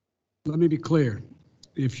Let me be clear.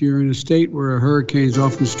 If you're in a state where hurricanes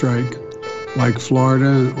often strike, like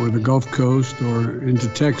Florida or the Gulf Coast or into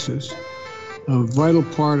Texas, a vital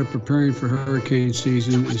part of preparing for hurricane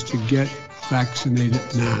season is to get vaccinated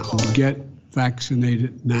now. Get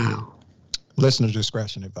vaccinated now. Listener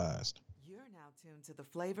discretion advised. You're now tuned to the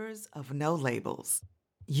flavors of no labels.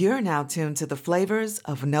 You're now tuned to the flavors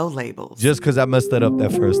of no labels. Just because I messed that up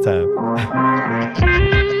that first time.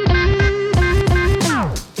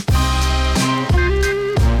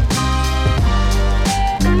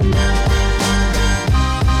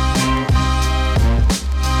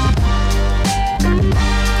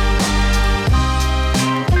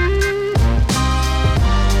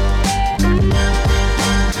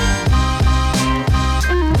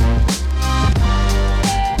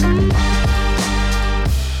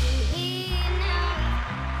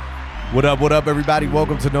 What up, everybody?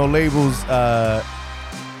 Welcome to No Labels.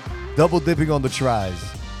 Double dipping on the tries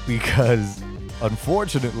because,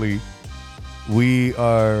 unfortunately, we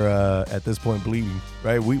are at this point bleeding.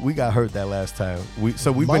 Right? We got hurt that last time. We've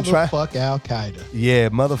been trying. Motherfuck Al Qaeda. Yeah,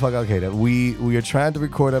 motherfuck Al Qaeda. We are trying to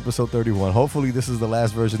record episode 31. Hopefully, this is the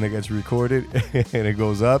last version that gets recorded and it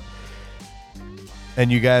goes up.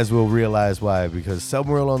 And you guys will realize why. Because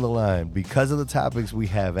somewhere along the line, because of the topics we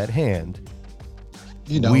have at hand.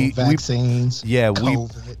 You know, vaccines.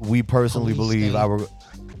 We personally believe our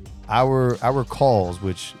calls,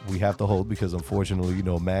 which we have to hold because unfortunately, you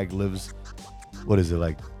know, Mag lives, what is it,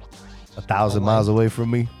 like 1,000 miles away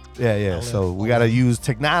from me? Yeah. So we got to use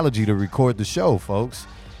technology to record the show, folks.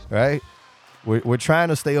 Right? We're trying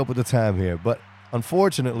to stay up with the time here, but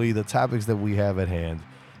unfortunately, the topics that we have at hand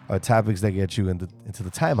are topics that get you into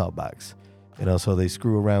the timeout box. You know, so they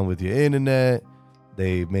screw around with your internet,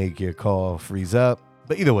 they make your call freeze up.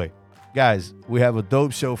 But either way, guys, we have a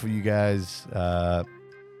dope show for you guys.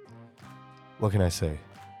 What can I say?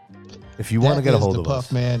 If you want to get a hold of us.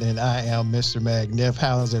 Puff Man, and I am Mr. Magniff.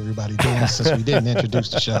 How's everybody doing since we didn't introduce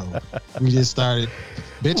the show? We just started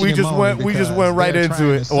bitching. We just went right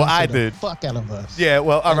into it. Well, I did. Fuck out of us. Yeah.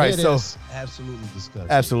 Well, all right. So absolutely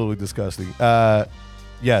disgusting. Absolutely disgusting.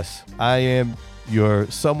 Yes, I am your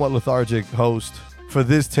somewhat lethargic host. For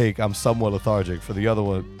this take, I'm somewhat lethargic. For the other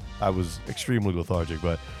one, I was extremely lethargic,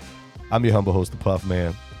 but I'm your humble host, the Puff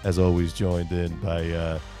Man, as always, joined in by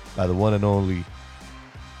the one and only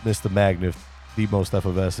Mr. Magniff, the most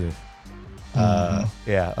effervescent.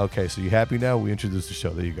 Yeah, okay, so you happy now? We introduced the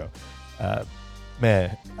show. There you go.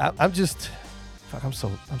 Man, I'm so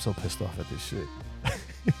pissed off at this shit.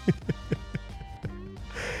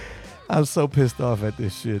 I'm so pissed off at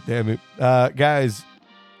this shit, damn it. Guys,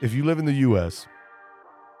 if you live in the U.S.,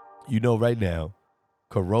 you know right now,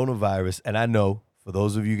 coronavirus, and I know for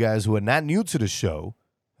those of you guys who are not new to the show,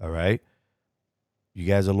 all right, you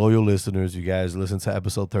guys are loyal listeners. You guys listen to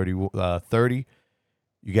episode 30.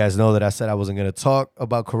 You guys know that I said I wasn't going to talk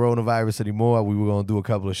about coronavirus anymore. We were going to do a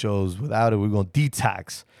couple of shows without it. We were going to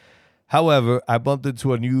detox. However, I bumped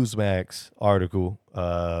into a Newsmax article,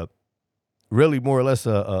 really more or less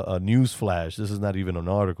a news flash. This is not even an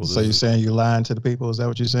article. So you're saying you're lying to the people? Is that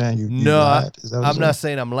what you're saying? I'm not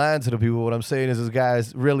saying I'm lying to the people. What I'm saying is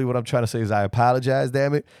guys, really what I'm trying to say is I apologize,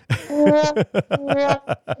 damn it.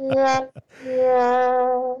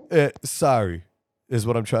 Sorry is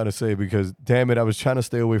what I'm trying to say because, damn it, I was trying to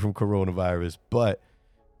stay away from coronavirus, but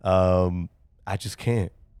I just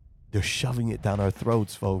can't. They're shoving it down our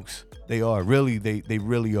throats, folks. They are. Really, they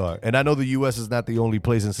really are. And I know the U.S. is not the only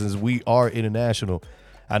place, and since we are international,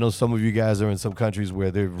 I know some of you guys are in some countries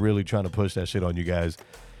where they're really trying to push that shit on you guys.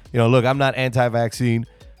 You know, look, I'm not anti-vaccine.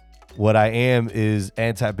 What I am is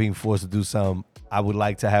anti-being forced to do something I would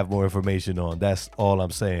like to have more information on. That's all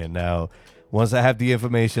I'm saying. Now, once I have the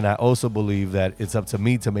information, I also believe that it's up to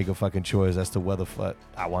me to make a fucking choice as to whether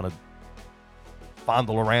I want to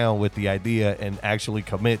fondle around with the idea and actually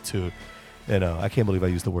commit to, you know, I can't believe I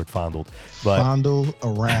used the word fondled, but fondle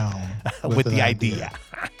around with the idea.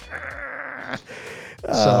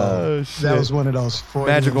 So that was one of those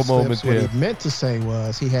magical moments. What he meant to say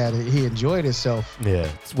was he enjoyed himself. Yeah,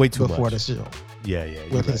 it's way too before much. the show. Yeah.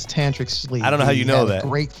 With his tantric sleep. I don't know how you know that.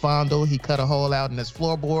 Great fondle. He cut a hole out in his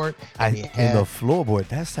floorboard. In the floorboard.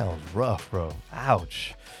 That sounds rough, bro.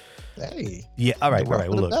 Ouch. Hey. Yeah. All right. Well,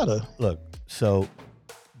 look. So,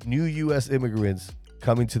 new U.S. immigrants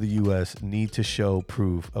coming to the U.S. need to show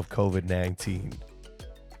proof of COVID-19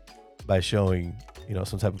 by showing, you know,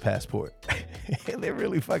 some type of passport. And they're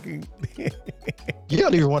really fucking. You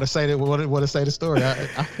don't even want to say that. Want to say the story. I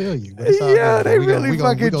feel you. Yeah, they really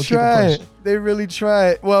fucking try it. They really try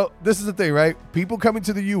it. Well, this is the thing, right? People coming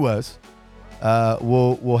to the U.S.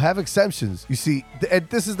 will have exemptions. You see, and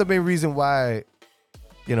this is the main reason why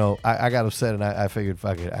I got upset and I figured,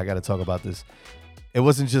 fuck it, I got to talk about this. It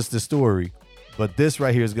wasn't just the story, but this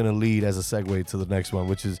right here is going to lead as a segue to the next one,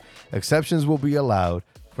 which is exceptions will be allowed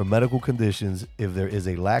for medical conditions if there is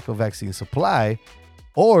a lack of vaccine supply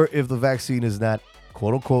or if the vaccine is not,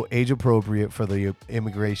 quote unquote, age appropriate for the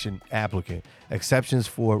immigration applicant. Exceptions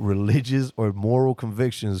for religious or moral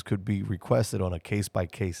convictions could be requested on a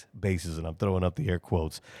case-by-case basis. And I'm throwing up the air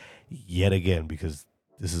quotes yet again because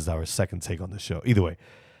this is our second take on the show. Either way,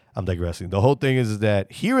 I'm digressing. The whole thing is that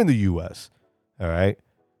here in the U.S., all right,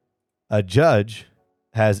 a judge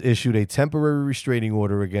has issued a temporary restraining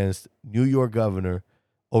order against the New York governor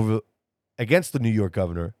over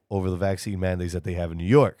the vaccine mandates that they have in New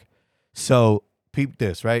York. So peep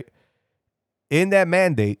this, right? In that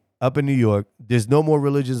mandate up in New York, there's no more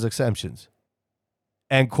religious exemptions.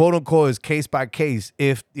 And quote unquote is case by case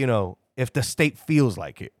if the state feels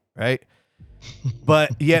like it, right?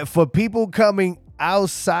 But yet for people coming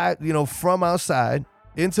outside, from outside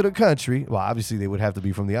into the country, well, obviously they would have to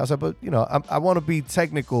be from the outside, but I want to be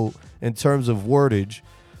technical in terms of wordage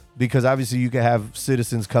because obviously you can have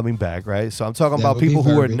citizens coming back, right? So I'm talking about people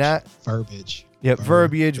who are not verbiage. Yeah,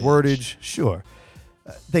 verbiage, wordage, sure.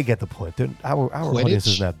 They get the point. Our audience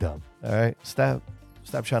is not dumb. All right, stop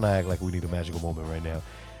trying to act like we need a magical moment right now.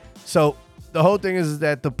 So the whole thing is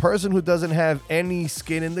that the person who doesn't have any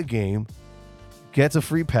skin in the game gets a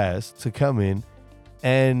free pass to come in,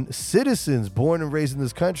 and citizens born and raised in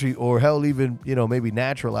this country, or hell, even maybe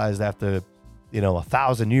naturalized after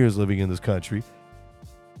 1,000 years living in this country,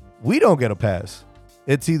 we don't get a pass.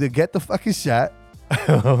 It's either get the fucking shot,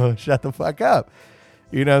 or shut the fuck up.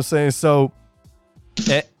 You know what I'm saying? So.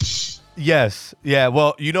 Yes. Yeah.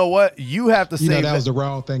 Well, you know what? You have to say that was the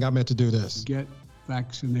wrong thing. I meant to do this. Get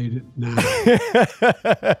vaccinated now.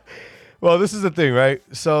 Well, this is the thing, right?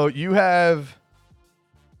 So you have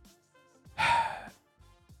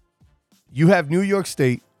New York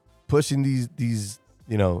State pushing these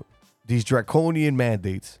draconian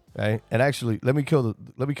mandates, right? And actually, let me kill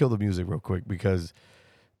the music real quick because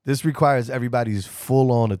this requires everybody's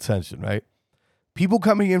full on attention, right? People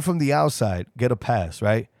coming in from the outside get a pass,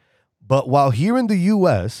 right? But while here in the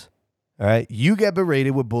U.S., all right, you get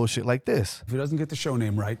berated with bullshit like this. If he doesn't get the show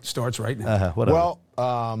name right, starts right now. Whatever.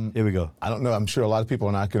 Well, here we go. I don't know. I'm sure a lot of people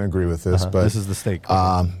are not going to agree with this, but this is the stake.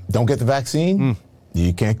 Don't get the vaccine.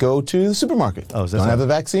 You can't go to the supermarket. Oh, is that don't so? have the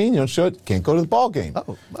vaccine. You don't show it. Can't go to the ball game.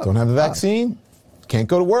 Don't have the vaccine. Can't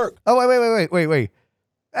go to work. Oh, wait.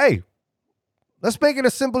 Hey, let's make it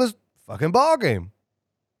as simple as fucking ball game.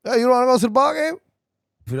 Hey, you don't want to go to the ball game?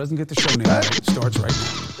 If he doesn't get the show name right, starts right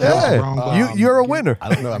now. Yeah, you're a winner.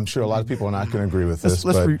 I don't know. I'm sure a lot of people are not going to agree with this.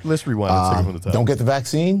 Let's rewind and take it from the top. Don't get the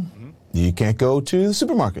vaccine. You can't go to the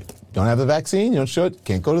supermarket. Don't have the vaccine. You don't show it.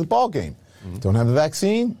 Can't go to the ball game. Don't have the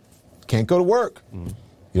vaccine. Can't go to work. You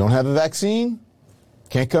don't have the vaccine.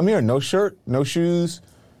 Can't come here. No shirt, no shoes,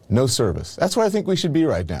 no service. That's where I think we should be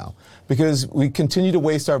right now because we continue to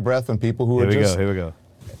waste our breath on people who are just here we go.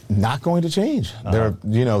 Not going to change. They're,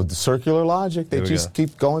 the circular logic. They just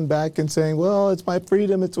keep going back and saying, well, it's my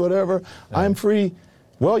freedom, it's whatever. I'm free.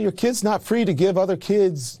 Well, your kid's not free to give other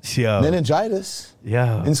kids meningitis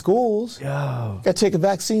in schools. Got to take a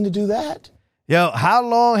vaccine to do that. Yo, how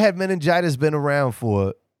long had meningitis been around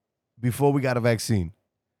for before we got a vaccine?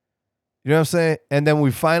 You know what I'm saying? And then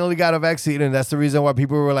we finally got a vaccine, and that's the reason why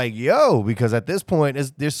people were like, yo, because at this point,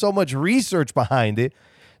 there's so much research behind it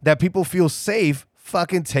that people feel safe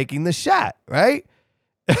fucking taking the shot, right?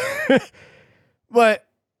 But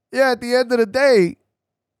yeah, at the end of the day,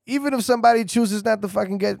 even if somebody chooses not to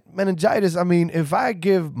fucking get meningitis, I mean, if I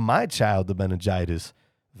give my child the meningitis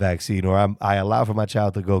vaccine or I allow for my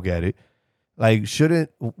child to go get it, like,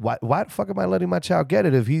 why the fuck am I letting my child get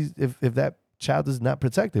it if that child is not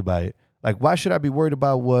protected by it? Like, why should I be worried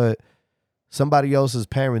about what somebody else's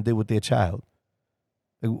parent did with their child?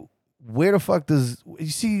 Like, where the fuck does you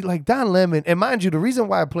see, like, Don Lemon, and mind you, the reason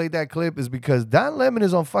why I played that clip is because Don Lemon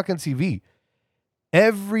is on fucking TV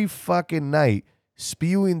every fucking night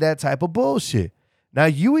spewing that type of bullshit. Now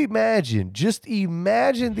you just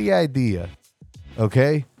imagine the idea,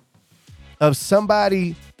 okay, of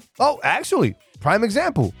somebody. Oh, actually, prime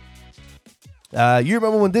example. You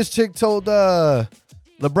remember when this chick told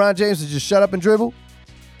LeBron James to just shut up and dribble?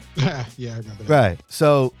 Yeah, I remember that. Right.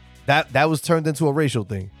 So that was turned into a racial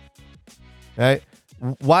thing. Right?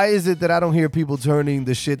 Why is it that I don't hear people turning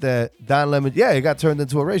the shit that Don Lemon, it got turned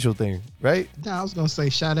into a racial thing, right? No, I was going to say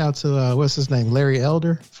shout out to, what's his name, Larry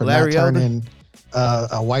Elder, for Larry not turning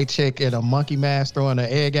a white chick in a monkey mask throwing an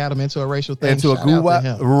egg at him into a racial thing. Into shout a goo out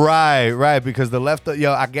to him. Right, because the left,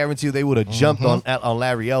 I guarantee you they would have jumped on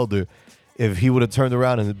Larry Elder if he would have turned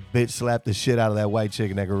around and bitch slapped the shit out of that white chick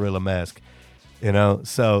in that gorilla mask. You know?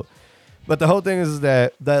 So, but the whole thing is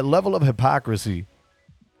that level of hypocrisy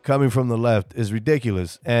coming from the left is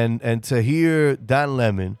ridiculous. And to hear Don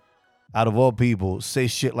Lemon, out of all people, say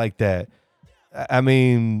shit like that. I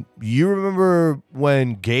mean, you remember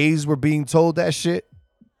when gays were being told that shit?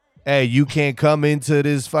 Hey, you can't come into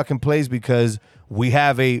this fucking place because we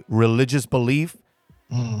have a religious belief,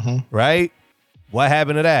 right? What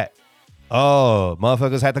happened to that? Oh,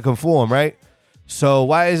 motherfuckers had to conform, right? So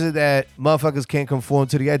why is it that motherfuckers can't conform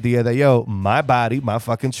to the idea that, yo, my body, my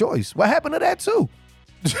fucking choice? What happened to that too?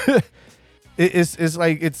 It's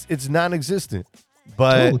like it's non-existent.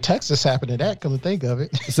 But Texas happened to that. Come to think of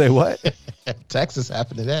it. Say what? Texas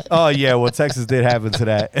happened to that. Oh yeah, well Texas did happen to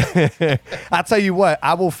that. I'll tell you what,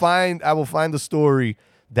 I will find the story,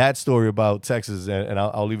 that story about Texas, and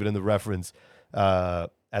I'll leave it in the reference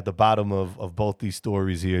at the bottom of both these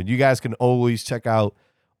stories here. And you guys can always check out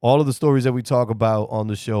all of the stories that we talk about on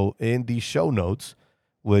the show in the show notes,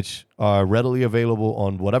 which are readily available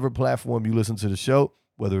on whatever platform you listen to the show,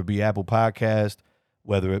 whether it be Apple Podcast,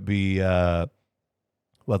 whether it be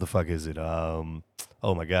what the fuck is it? Oh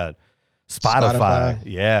my God. Spotify.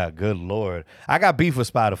 Yeah, good Lord. I got beef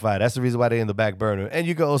with Spotify. That's the reason why they're in the back burner. And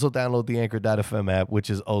you can also download the Anchor.fm app, which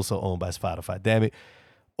is also owned by Spotify. Damn it.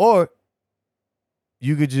 Or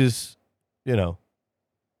you could just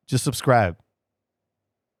subscribe.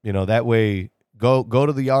 That way, go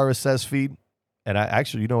to the RSS feed. And I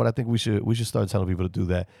actually, you know what? I think we should start telling people to do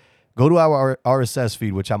that. Go to our RSS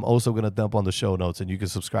feed, which I'm also going to dump on the show notes, and you can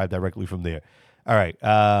subscribe directly from there. All right.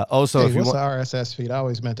 Also, if you what's want the RSS feed? I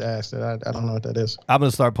always meant to ask that. I don't know what that is. I'm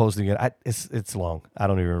gonna start posting it. It's long. I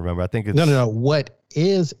don't even remember. I think it's no. What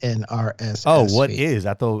is an RSS? Oh, what feed? is?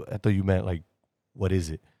 I thought you meant like what is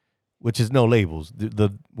it? Which is no labels.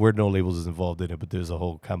 The word no labels is involved in it, but there's a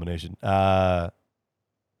whole combination.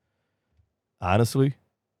 Honestly,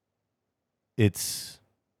 it's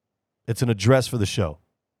an address for the show.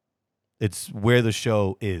 It's where the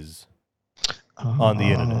show is on the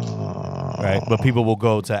internet, right? But people will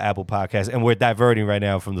go to Apple Podcasts, and we're diverting right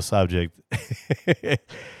now from the subject.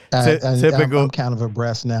 Typical. I'm kind of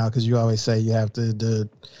abreast now because you always say you have to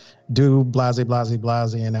do blase, and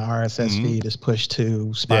the RSS feed is pushed to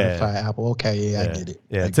Spotify, Apple. Okay, I get it.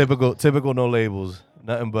 Yeah, typical no labels,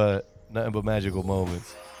 nothing but magical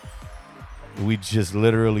moments. We just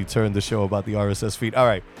literally turned the show about the RSS feed. All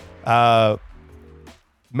right,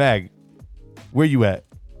 Mag, where you at?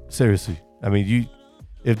 Seriously. I mean,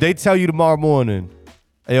 if they tell you tomorrow morning,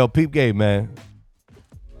 hey, yo, peep game, man,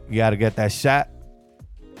 you got to get that shot,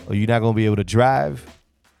 or you're not going to be able to drive.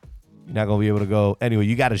 You're not going to be able to go anyway.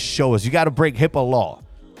 You got to show us. You got to break HIPAA law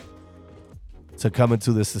to come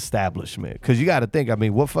into this establishment. Because you got to think, I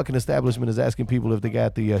mean, what fucking establishment is asking people if they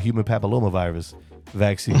got the human papillomavirus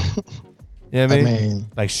vaccine? You know what I mean?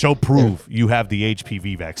 Like, show proof you have the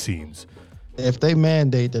HPV vaccines. If they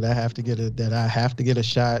mandate that I have to get a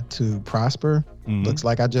shot to prosper, looks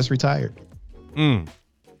like I just retired. Damn.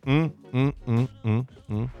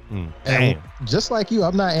 And just like you,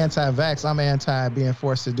 I'm not anti-vax. I'm anti being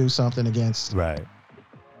forced to do something against right.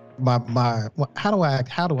 My how do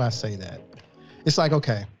I say that? It's like,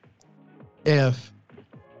 okay, if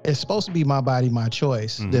it's supposed to be my body, my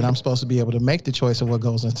choice, then I'm supposed to be able to make the choice of what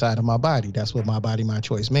goes inside of my body. That's what my body, my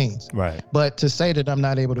choice means. Right. But to say that I'm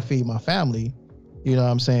not able to feed my family, you know what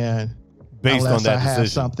I'm saying? Based unless on that I have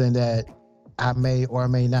decision. something that I may or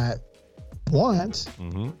may not want,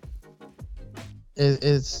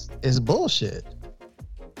 it's bullshit.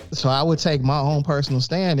 So I would take my own personal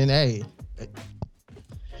stand and, hey,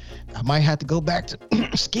 I might have to go back to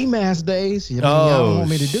ski mask days. You know, y'all don't want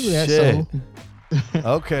me to do that. Shit. So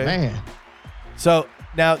okay. Man. So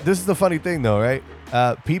now this is the funny thing though, right?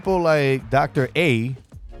 People like Dr. A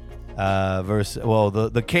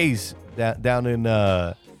the case down in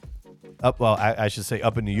I should say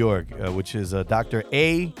up in New York, which is Dr.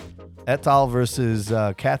 A et al. Versus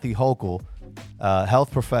Kathy Hochul,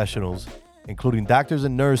 health professionals, including doctors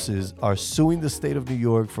and nurses, are suing the state of New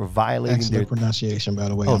York for violating Excellent pronunciation, by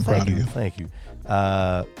the way. Oh, I'm proud of you. Thank you.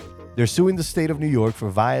 They're suing the state of New York for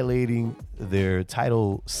violating their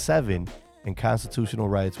Title VII and constitutional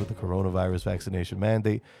rights with the coronavirus vaccination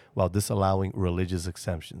mandate while disallowing religious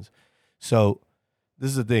exemptions. So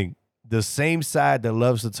this is the thing. The same side that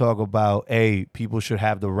loves to talk about, hey, people should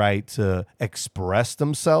have the right to express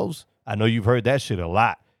themselves. I know you've heard that shit a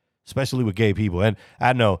lot, especially with gay people. And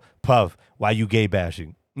I know, Puff, why you gay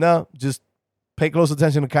bashing? No, just pay close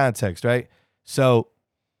attention to context, right? So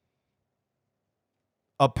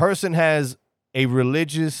a person has a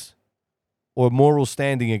religious or moral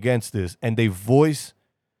standing against this, and they voice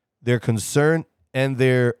their concern and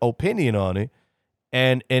their opinion on it,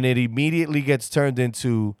 and it immediately gets turned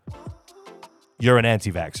into, you're an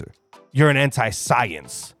anti-vaxxer. You're an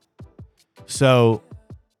anti-science. So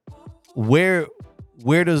where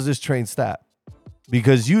does this train stop?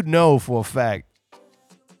 Because you know for a fact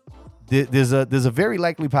there's a very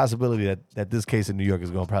likely possibility that this case in New York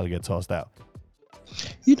is going to probably get tossed out.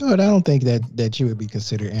 You know what? I don't think that you would be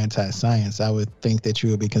considered anti-science. I would think that you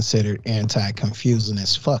would be considered anti-confusing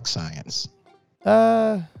as fuck science.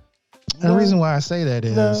 And the reason why I say that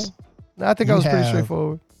is, no, I think I was pretty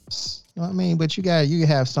straightforward. I mean, but you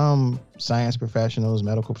have some science professionals,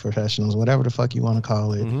 medical professionals, whatever the fuck you want to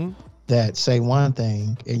call it, that say one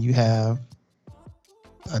thing, and you have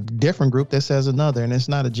a different group that says another, and it's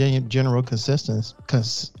not a general consensus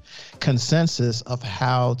of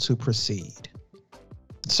how to proceed.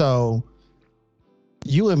 So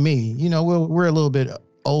you and me, you know, we're a little bit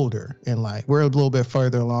older in life. We're a little bit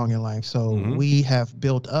further along in life. So we have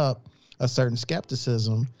built up a certain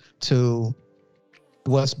skepticism to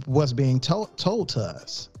what's being told to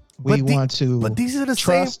us. We want to but these are the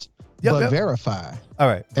trust, same, verify. All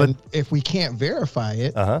right. And if we can't verify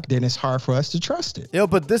it, then it's hard for us to trust it.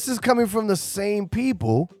 But this is coming from the same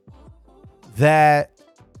people that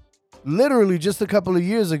literally just a couple of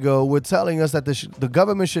years ago were telling us that the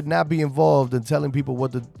government should not be involved in telling people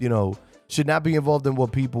should not be involved in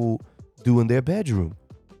what people do in their bedroom,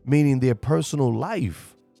 meaning their personal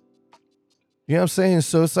life. You know what I'm saying?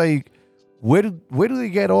 So it's like, where do they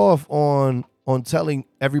get off on telling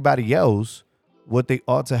everybody else what they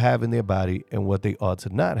ought to have in their body and what they ought to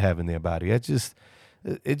not have in their body? It just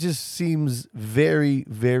seems very,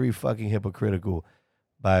 very fucking hypocritical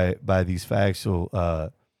by these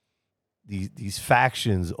factual these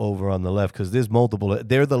factions over on the left, because there's multiple.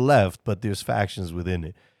 They're the left, but there's factions within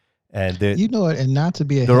it, and and not to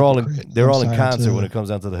be they're all in concert when it comes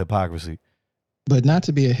down to the hypocrisy. But not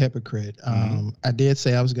to be a hypocrite, I did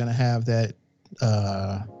say I was going to have that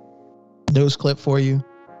news clip for you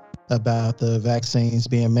about the vaccines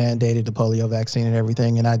being mandated, the polio vaccine and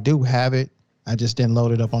everything, and I do have it. I just didn't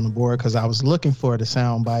load it up on the board because I was looking for the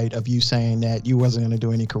sound bite of you saying that you wasn't going to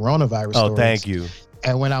do any coronavirus stories. Oh, thank you.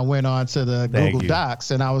 And when I went on to the Google Docs,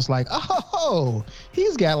 and I was like, oh,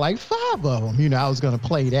 he's got like 5 of them. You know, I was going to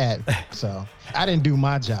play that. So I didn't do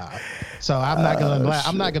my job. So I'm not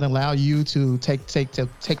going to allow you to take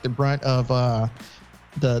the brunt of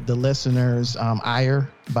the listeners' ire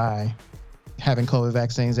by having COVID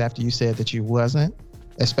vaccines after you said that you wasn't,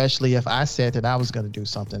 especially if I said that I was going to do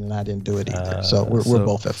something and I didn't do it either. So we're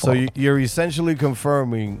both at fault. So you're essentially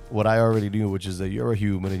confirming what I already knew, which is that you're a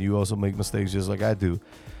human and you also make mistakes just like I do.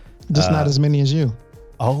 Just not as many as you.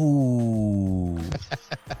 Oh,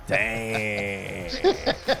 dang.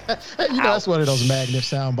 That's one of those magnet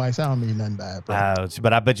sound bites. I don't mean nothing bad, bro. Ouch,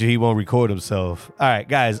 but I bet you he won't record himself. All right,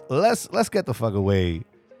 guys, let's get the fuck away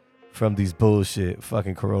from these bullshit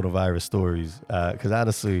fucking coronavirus stories. Because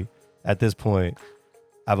honestly, at this point,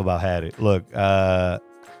 I've about had it. Look,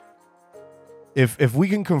 if we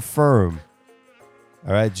can confirm,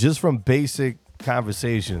 all right, just from basic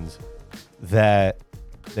conversations, that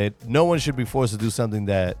no one should be forced to do something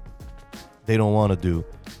that they don't want to do,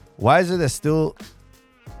 why is it that still,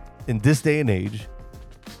 in this day and age,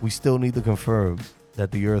 we still need to confirm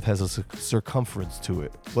that the earth has a circumference to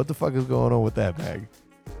it? What the fuck is going on with that, Mag?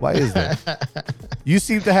 Why is that? You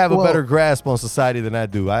seem to have a better grasp on society than I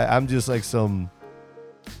do. I'm just like some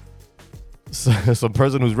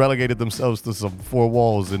person who's relegated themselves to some 4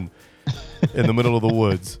 walls in the middle of the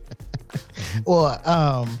woods. Well,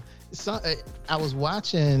 I was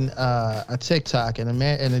watching a TikTok, and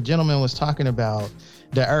a gentleman was talking about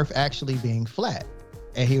the Earth actually being flat,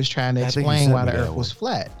 and he was trying to explain why the Earth was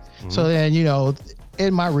flat. So then,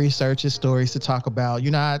 in my research is stories to talk about.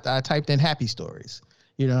 I typed in happy stories.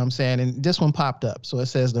 You know what I'm saying? And this one popped up. So it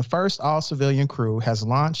says the first all-civilian crew has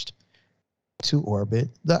launched to orbit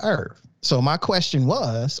the Earth. So my question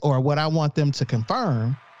was, or what I want them to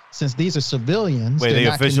confirm, since these are civilians. Wait, they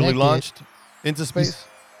officially launched into space?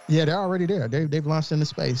 Yeah, they're already there. They've launched into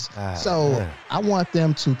space. I want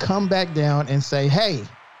them to come back down and say, hey,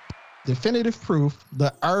 definitive proof,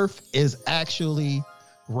 the Earth is actually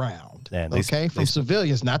round. From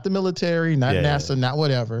civilians, not the military, not NASA, not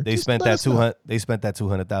whatever. They spent that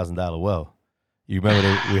 $200,000 well. You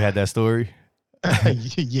remember we had that story?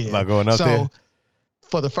 Yeah. About going up there?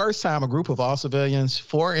 For the first time, a group of all civilians,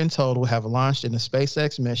 4 in total, have launched in a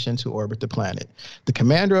SpaceX mission to orbit the planet. The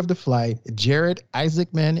commander of the flight, Jared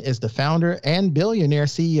Isaacman, is the founder and billionaire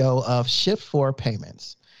CEO of Shift4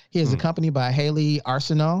 Payments. He is accompanied by Haley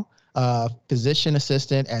Arsenault, physician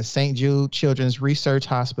assistant at St. Jude Children's Research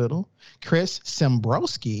Hospital, Chris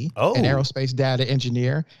Simbrowski, an aerospace data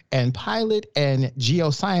engineer, and pilot and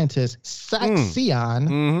geoscientist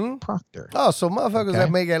Saxion Proctor. Oh, so motherfuckers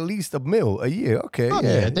that make at least $1 million a year. Okay. Oh,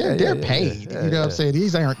 yeah, they're paid. You know what I'm saying?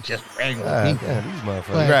 These aren't just regular people. Yeah, these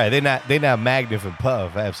motherfuckers. Right. They're not Magnus and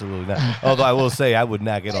Puff. Absolutely not. Although I will say I would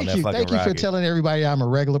not get on that fucking rocket. Thank you for telling everybody I'm a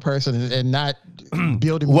regular person and not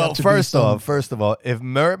building me up to first of all, if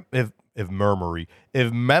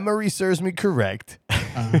memory serves me correct,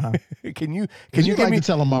 can you give like me to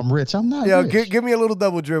tell them I'm rich? I'm not. Rich. Give me a little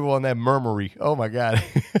double dribble on that murmury. Oh my god.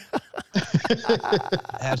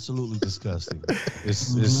 Absolutely disgusting.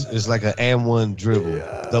 It's like an and one dribble,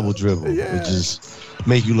 double dribble. It just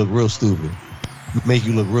make you look real stupid. Make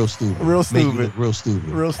you look real stupid.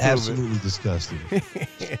 Absolutely disgusting.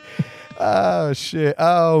 Oh shit.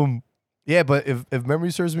 Yeah, but if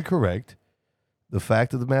memory serves me correct, the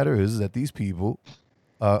fact of the matter is that these people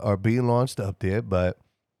are being launched up there, but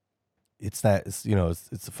it's not. It's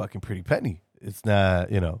a fucking pretty penny. It's not.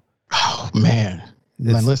 Oh man.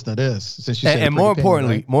 Listen to this. Since you said and more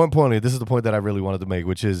importantly, this is the point that I really wanted to make,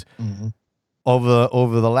 which is over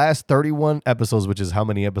the last 31 episodes, which is how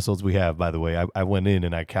many episodes we have, by the way. I went in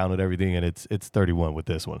and I counted everything, and it's 31 with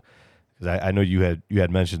this one, because I know you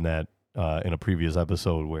had mentioned that in a previous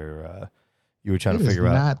episode where you were trying to figure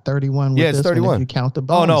out. Not 31. Yeah, it's 31. If you count the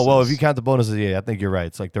bonuses. Oh no, well if you count the bonuses, yeah, I think you're right.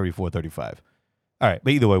 It's like 34, 35. All right,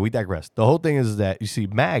 but either way, we digress. The whole thing is that you see,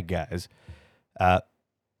 Mag guys,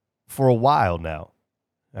 for a while now.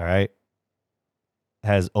 All right,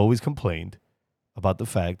 has always complained about the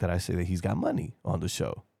fact that I say that he's got money on the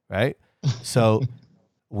show, right? So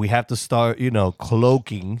we have to start,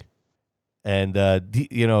 cloaking and,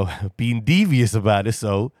 being devious about it.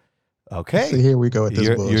 So, okay. So here we go with this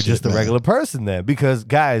bullshit. You're just a regular person then. Because,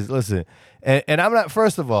 guys, listen, and I'm not,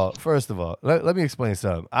 first of all, let me explain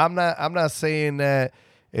something. I'm not saying that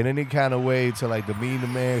in any kind of way to, like, demean the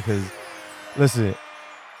man, because, listen,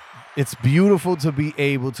 it's beautiful to be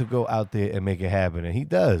able to go out there and make it happen, and he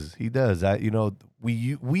does.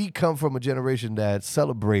 We come from a generation that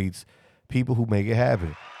celebrates people who make it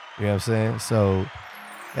happen. You know what I'm saying? So,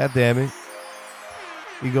 God damn it,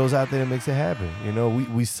 he goes out there and makes it happen.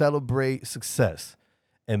 We celebrate success,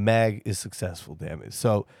 and Mag is successful. Damn it.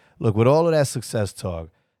 So, look, with all of that success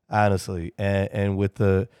talk, honestly, and with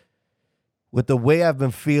the way I've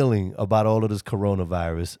been feeling about all of this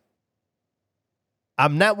coronavirus,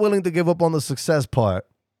 I'm not willing to give up on the success part,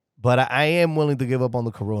 but I am willing to give up on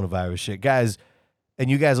the coronavirus shit. Guys, and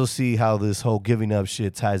you guys will see how this whole giving up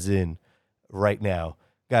shit ties in right now.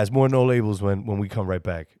 Guys, more No Labels when we come right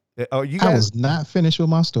back. I was not finished with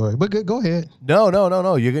my story, but go ahead. No.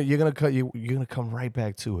 You're gonna come right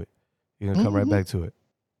back to it. You're gonna come right back to it.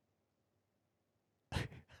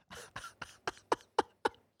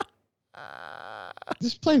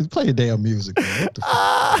 Just play the damn music, man. What the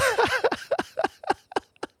fuck?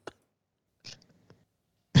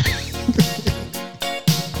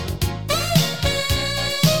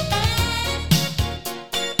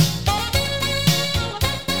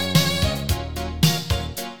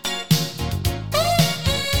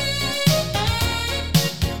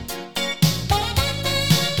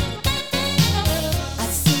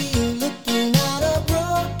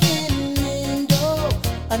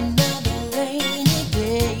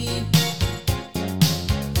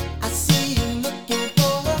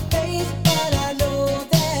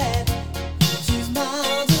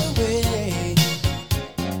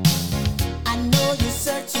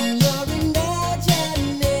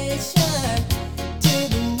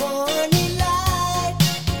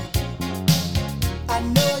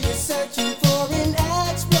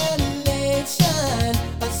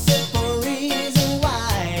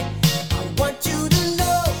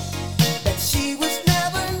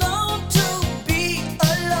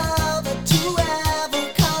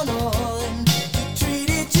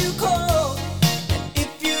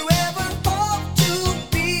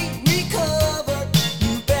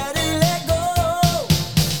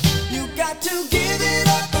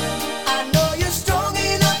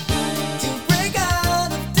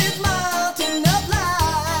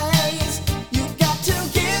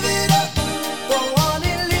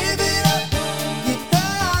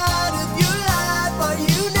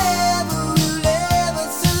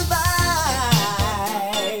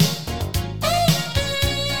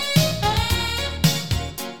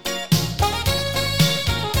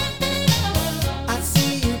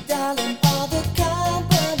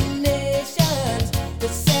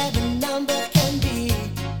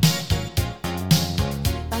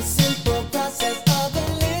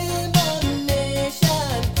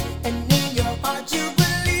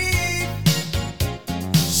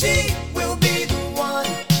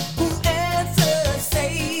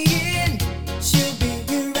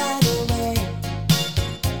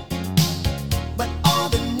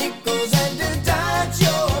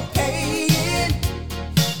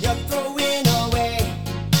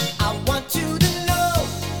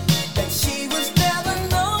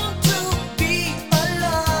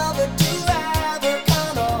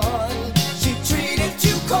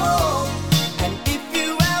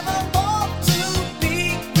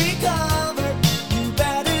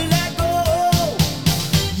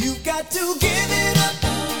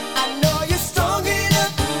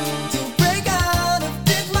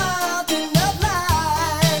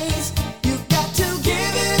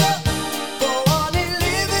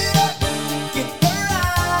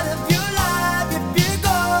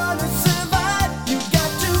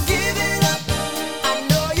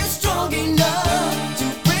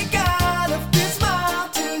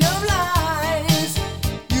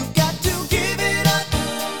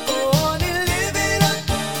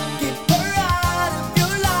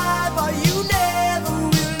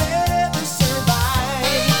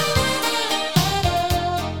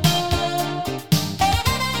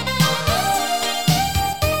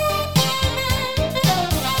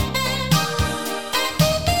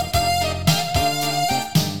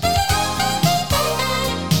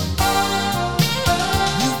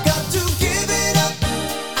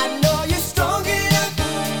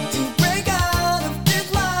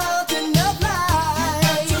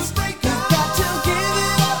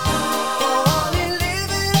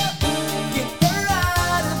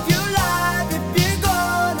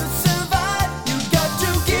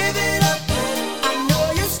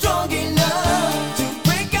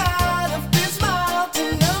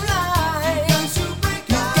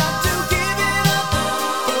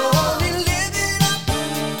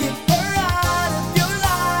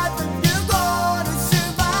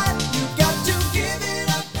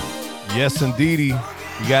 Yes, indeedy.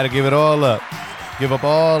 You got to give it all up. Give up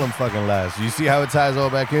all them fucking lies. You see how it ties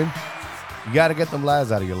all back in? You got to get them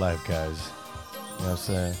lies out of your life, guys. You know what I'm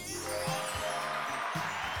saying?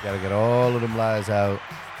 You got to get all of them lies out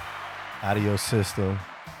of your system.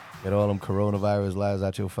 Get all them coronavirus lies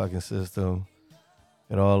out your fucking system.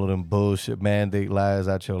 Get all of them bullshit mandate lies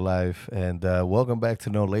out your life. And welcome back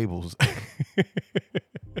to No Labels.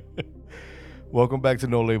 Welcome back to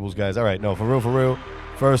No Labels, guys. All right, no, for real.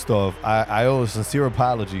 First off, I owe a sincere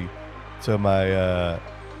apology to my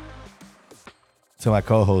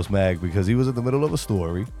co-host Mag, because he was in the middle of a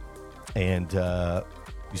story, and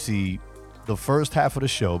you see, the first half of the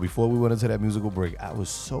show before we went into that musical break, I was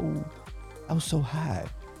so high.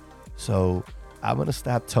 So I'm gonna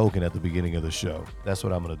stop toking at the beginning of the show. That's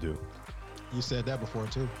what I'm gonna do. You said that before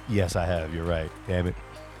too. Yes, I have. You're right. Damn it,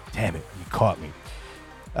 you caught me.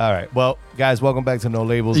 All right, well, guys, welcome back to No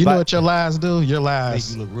Labels. You know what your lies do? Your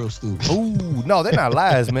lies Make you look real stupid. Ooh, no, they're not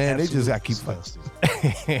lies, man. They just I keep disgusting.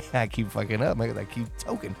 I keep fucking up, man. I keep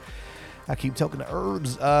toking the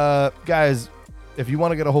herbs. Guys, if you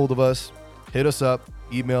want to get a hold of us, hit us up.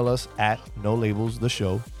 Email us at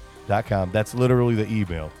nolabelstheshow.com. That's literally the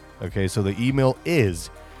email. Okay, so the email is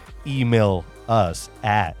email us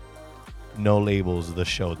at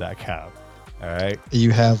nolabelstheshow.com. All right.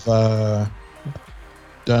 You have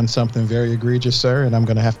done something very egregious, sir, and I'm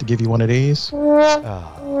going to have to give you one of these.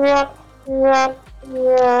 I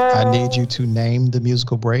need you to name the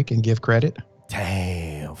musical break and give credit.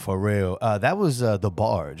 Damn, for real. That was The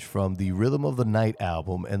Barge from the Rhythm of the Night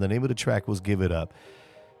album, and the name of the track was Give It Up.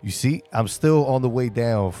 You see, I'm still on the way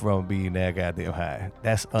down from being that goddamn high.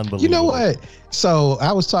 That's unbelievable. You know what? So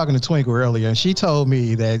I was talking to Twinkle earlier, and she told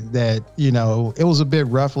me that you know, it was a bit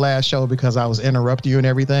rough last show because I was interrupting you and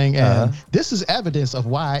everything. And this is evidence of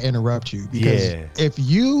why I interrupt you. Because if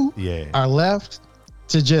you are left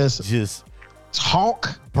to just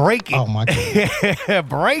talk, break it. Oh my God.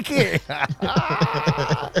 Break it.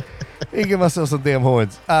 Hey, give myself some damn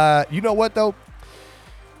horns. You know what though?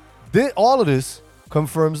 All of this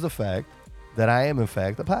confirms the fact that I am in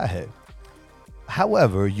fact a pothead.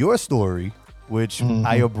 However, your story, which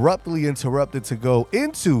I abruptly interrupted to go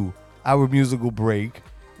into our musical break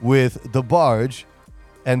with The Barge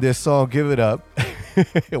and their song Give It Up,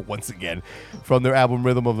 once again, from their album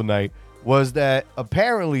Rhythm of the Night, was that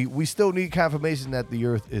apparently we still need confirmation that the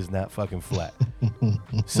earth is not fucking flat.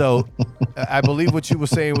 So I believe what you were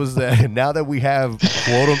saying was that now that we have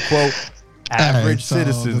quote unquote average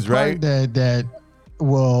citizens, the part right? That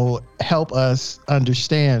will help us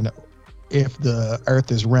understand if the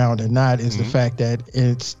earth is round or not is the fact that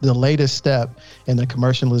it's the latest step in the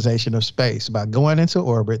commercialization of space. By going into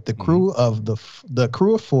orbit, the crew of the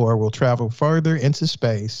crew of 4 will travel further into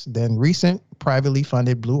space than recent privately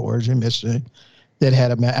funded Blue Origin mission that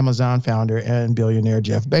had Amazon founder and billionaire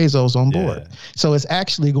Jeff Bezos on board. So it's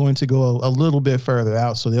actually going to go a little bit further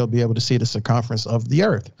out, so they'll be able to see the circumference of the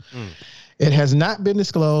earth. It has not been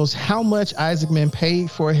disclosed how much Isaacman paid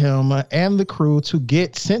for him and the crew to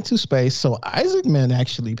get sent to space, so Isaacman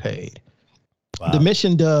actually paid. Wow. The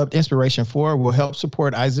mission, dubbed Inspiration 4, will help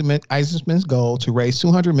support Isaacman's goal to raise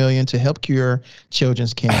 $200 million to help cure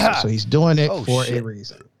children's cancer. So he's doing it for a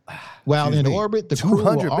reason. While in orbit, the crew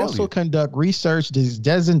will also conduct research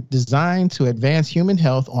designed to advance human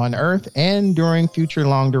health on Earth and during future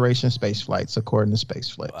long-duration space flights, according to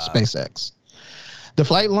SpaceX. The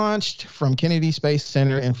flight launched from Kennedy Space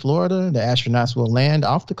Center in Florida. The astronauts will land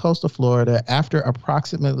off the coast of Florida after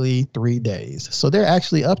approximately 3 days. So they're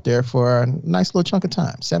actually up there for a nice little chunk of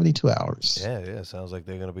time, 72 hours. Yeah. Sounds like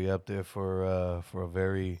they're going to be up there for a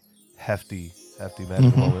very hefty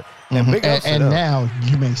magic moment. And big ups to them. Now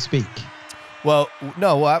you may speak. Well,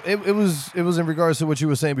 no, it was in regards to what you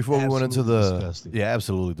were saying before we went into the disgusting.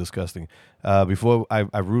 Absolutely disgusting. Before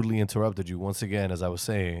I rudely interrupted you once again, as I was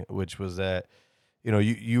saying, which was that, you know,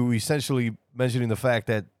 you essentially mentioning the fact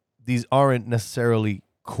that these aren't necessarily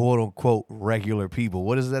quote unquote regular people.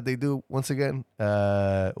 What is it that they do once again?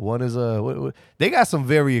 One is they got some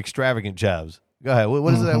very extravagant jobs. Go ahead.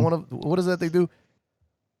 What is that? What is that they do?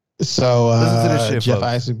 So Listen to this shit, Jeff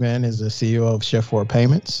folks. Isaacman is the CEO of Chef 4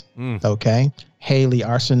 Payments. Okay. Haley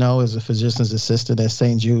Arsenault is a physician's assistant at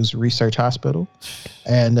St. Jude's Research Hospital.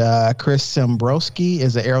 And Chris Simbrowski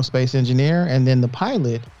is an aerospace engineer. And then the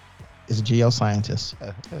pilot is a geoscientist.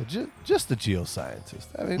 Just a geoscientist.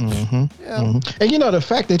 I mean, And you know, the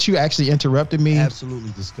fact that you actually interrupted me.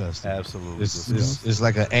 Absolutely disgusting. Absolutely. It's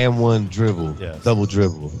like an and1 dribble, double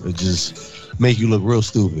dribble. It just make you look real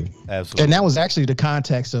stupid. Absolutely. And that was actually the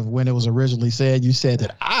context of when it was originally said. You said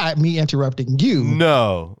that me interrupting you.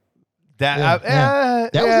 No. That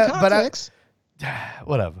was the context.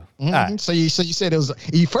 Whatever. Mm-hmm. All right. So you said it was.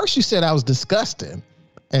 First you said I was disgusting,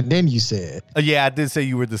 and then you said. Yeah, I did say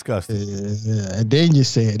you were disgusting. And then you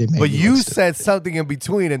said it. Made but me you look said something in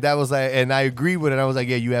between, and that was like, and I agree with it. I was like,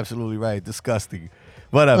 yeah, you absolutely right. Disgusting.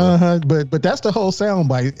 Whatever. But that's the whole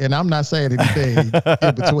soundbite, and I'm not saying anything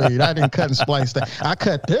in between. I didn't cut and splice that. I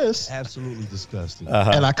cut this, Absolutely disgusting.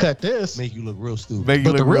 and I cut this. Make you look real stupid.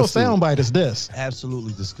 But the real soundbite is this.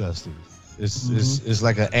 Absolutely disgusting. It's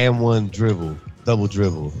like an and one dribble, double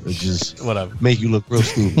dribble. It just Whatever. make you look real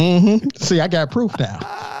stupid. Mm-hmm. See, I got proof now.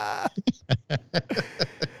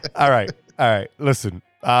 All right. Listen,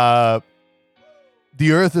 the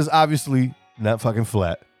earth is obviously not fucking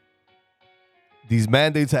flat. These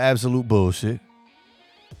mandates are absolute bullshit.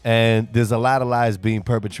 And there's a lot of lies being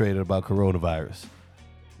perpetrated about coronavirus.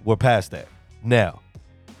 We're past that. Now,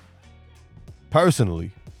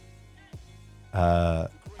 personally, I'm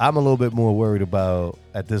a little bit more worried about,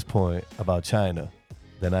 at this point, about China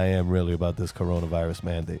than I am really about this coronavirus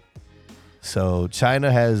mandate. So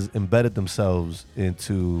China has embedded themselves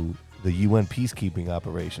into the UN peacekeeping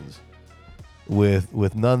operations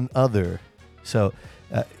with none other. So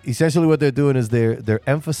essentially what they're doing is they're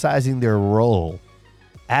emphasizing their role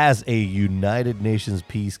as a United Nations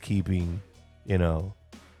peacekeeping,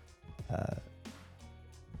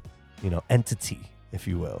 entity, if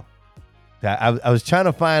you will. I was trying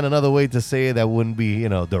to find another way to say it that wouldn't be,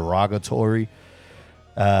 derogatory.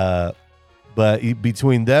 But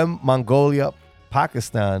between them, Mongolia,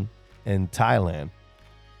 Pakistan, and Thailand,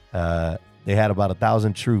 they had about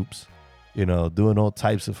 1,000 troops, doing all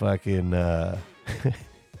types of fucking,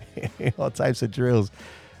 all types of drills.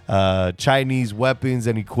 Chinese weapons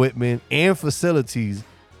and equipment and facilities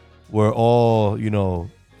were all,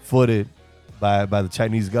 footed by the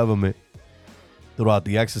Chinese government throughout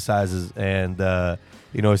the exercises. And,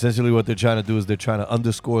 essentially what they're trying to do is they're trying to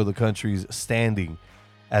underscore the country's standing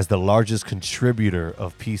as the largest contributor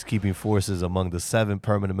of peacekeeping forces among the 7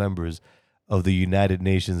 permanent members of the United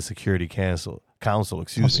Nations Security Council. I'm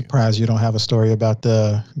surprised you don't have a story about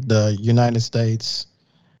the United States,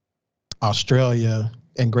 Australia,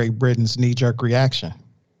 and Great Britain's knee-jerk reaction.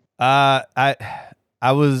 I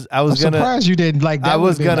was surprised you didn't like that. I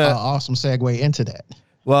was gonna an awesome segue into that.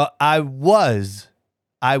 Well, I was,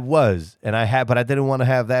 and but I didn't want to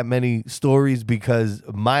have that many stories because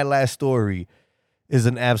my last story is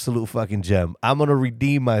an absolute fucking gem. I'm gonna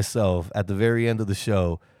redeem myself at the very end of the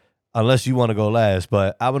show, unless you want to go last.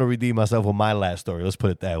 But I'm gonna redeem myself with my last story. Let's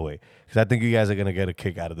put it that way, because I think you guys are gonna get a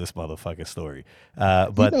kick out of this motherfucking story.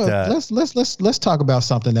 But let's talk about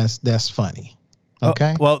something that's funny.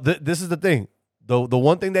 Okay. Well, this is the thing. The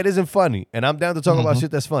one thing that isn't funny, and I'm down to talk about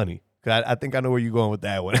shit that's funny, because I think I know where you're going with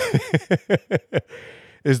that one,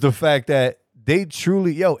 is the fact that they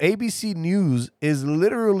truly, ABC News is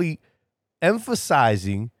literally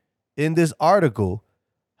emphasizing in this article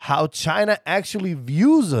how China actually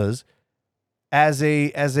views us as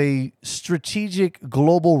a strategic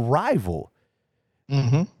global rival.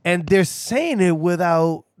 Mm-hmm. And they're saying it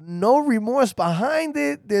without no remorse behind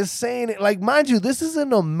it. They're saying it like, mind you, this is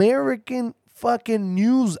an American fucking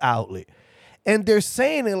news outlet. And they're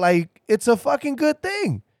saying it like it's a fucking good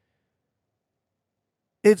thing.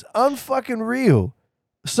 It's unfucking real.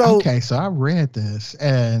 So okay, so I read this,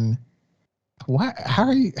 and why?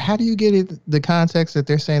 How do you get it? The context that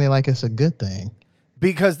they're saying it like it's a good thing?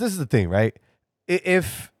 Because this is the thing, right?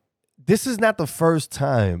 If this is not the first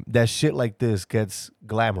time that shit like this gets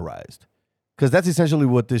glamorized, because that's essentially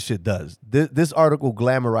what this shit does. This article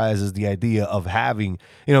glamorizes the idea of having,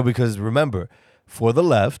 because remember, for the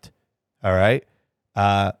left, all right,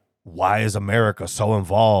 why is America so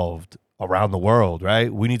involved around the world,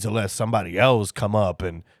 right? We need to let somebody else come up,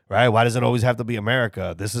 and right, why does it always have to be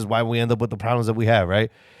America? This is why we end up with the problems that we have,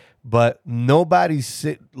 right? But nobody's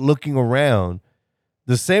looking around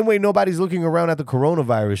the same way nobody's looking around at the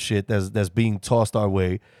coronavirus shit that's being tossed our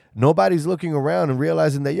way. Nobody's looking around and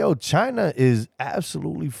realizing that, China is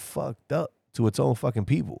absolutely fucked up to its own fucking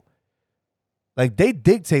people. Like, they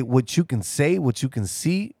dictate what you can say, what you can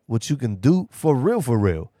see, what you can do, for real, for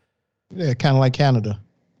real. Yeah, kind of like Canada.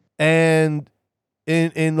 And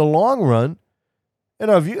in the long run,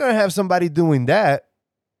 if you're going to have somebody doing that,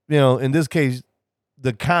 in this case,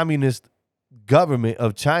 the communist government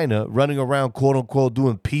of China running around, quote unquote,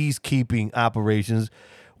 doing peacekeeping operations,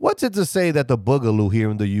 what's it to say that the boogaloo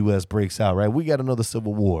here in the U.S. breaks out, right? We got another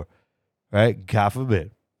civil war, right? God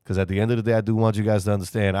forbid. Because at the end of the day, I do want you guys to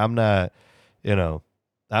understand, I'm not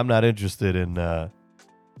interested in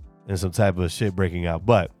some type of shit breaking out.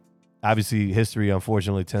 But obviously, history,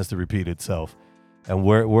 unfortunately, tends to repeat itself. And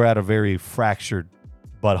we're at a very fractured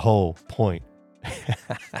but whole point.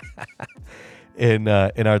 in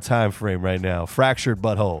our time frame right now. Fractured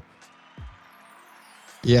butthole.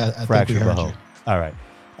 Yeah, I Fractured think we heard butthole. you.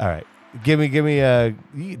 All right. Give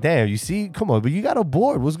me damn, you see? Come on, but you got a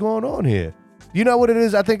board. What's going on here? You know what it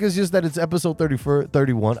is? I think it's just that it's episode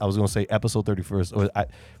 31. I was going to say episode 31st.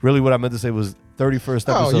 Really what I meant to say was 31st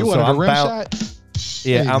episode. Oh, you wanted so a rim shot?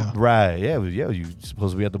 Yeah, I'm right. Yeah, you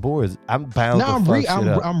supposed to be at the boards. I'm bound No,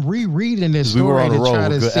 to I'm rereading this we were story on a to roll try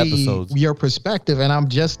with to good see episodes. your perspective, and I'm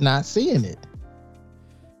just not seeing it.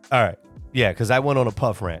 All right. Yeah, because I went on a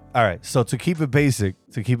puff rant. All right. So to keep it basic,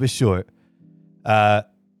 to keep it short,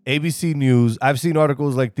 ABC News. I've seen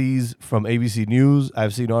articles like these from ABC News.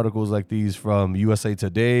 I've seen articles like these from USA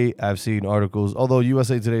Today. I've seen articles, although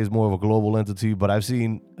USA Today is more of a global entity, but I've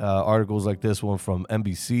seen articles like this one from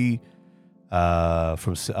NBC,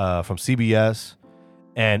 from CBS,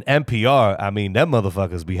 and NPR. I mean, them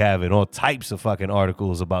motherfuckers be having all types of fucking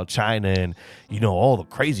articles about China and, all the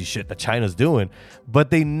crazy shit that China's doing. But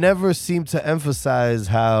they never seem to emphasize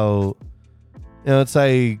how, it's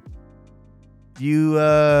like,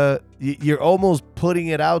 you're almost putting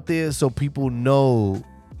it out there so people know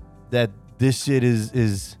that this shit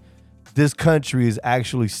is this country is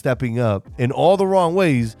actually stepping up in all the wrong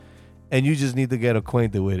ways, and you just need to get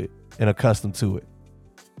acquainted with it and accustomed to it.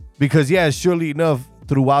 Because surely enough,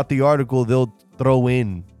 throughout the article they'll throw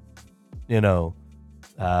in bits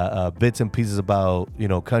and pieces about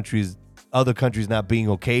other countries not being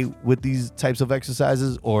okay with these types of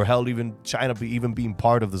exercises, or hell, even China even being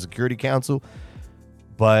part of the Security Council.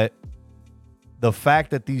 But the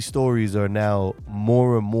fact that these stories are now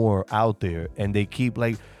more and more out there, and they keep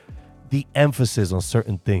like the emphasis on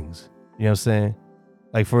certain things, you know what I'm saying?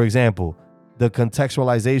 Like, for example, the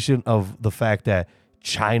contextualization of the fact that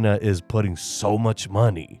China is putting so much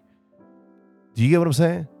money. Do you get what I'm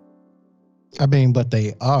saying? I mean, but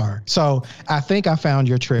they are. So I think I found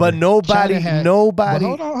your trigger. But nobody's hold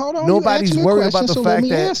on. Nobody's worried about the fact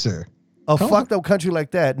that answer. A fucked up country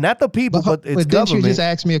like that, not the people, but its didn't government. You just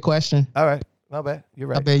ask me a question? All right, my bad. You're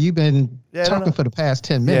right. I bet you've been talking for the past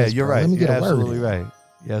 10 minutes. Yeah, you're bro. right. Let me get You're a word absolutely in. right.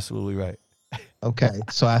 You're absolutely right. Okay,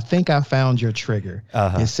 so I think I found your trigger.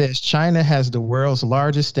 Uh-huh. It says China has the world's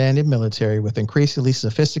largest standing military with increasingly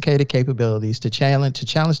sophisticated capabilities to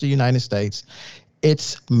challenge the United States,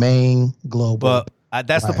 its main global. But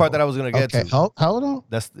that's the part that I was going to get to. Hold on.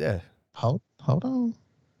 That's Hold on.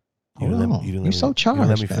 You're so charged, you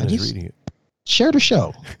didn't let me man. finish reading it. Share the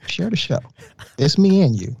show. It's me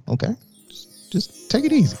and you. Okay, just take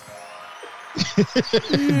it easy.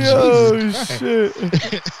 Yo, shit.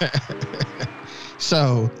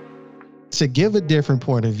 So, to give a different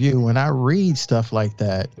point of view, when I read stuff like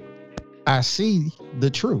that, I see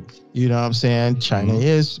the truth. You know what I'm saying? China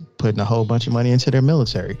is putting a whole bunch of money into their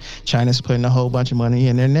military. China's putting a whole bunch of money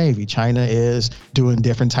in their Navy. China is doing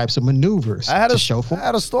different types of maneuvers I had a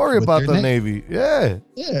story about the Navy. Yeah.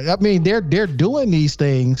 Yeah. I mean, they're doing these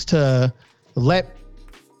things to let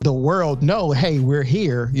the world know, hey, we're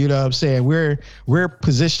here. You know what I'm saying? We're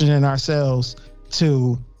positioning ourselves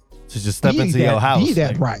to just step into your house. Be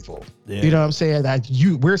that rival. Yeah. You know what I'm saying? That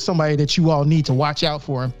we're somebody that you all need to watch out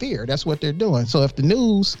for and fear. That's what they're doing. So if the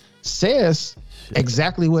news says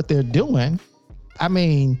exactly what they're doing, I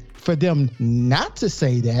mean, for them not to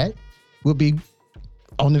say that would be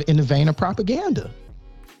in the vein of propaganda.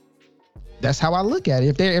 That's how I look at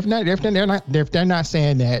it. If they're not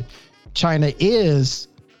saying that China is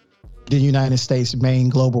the United States' main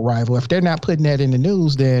global rival, if they're not putting that in the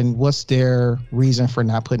news, then what's their reason for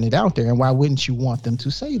not putting it out there? And why wouldn't you want them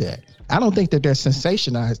to say that? I don't think that they're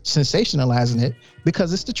sensationalizing it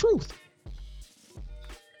because it's the truth.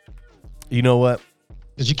 You know what?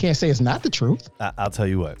 Because you can't say it's not the truth. I'll tell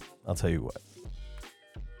you what.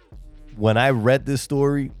 When I read this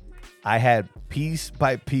story, I had piece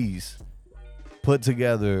by piece put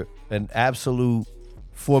together an absolute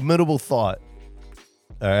formidable thought.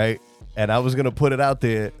 All right. And I was going to put it out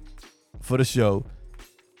there for the show.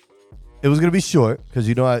 It was going to be short because,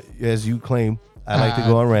 as you claim, I like to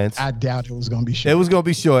go on rants. I doubt it was going to be short. It was going to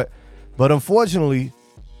be short. But unfortunately,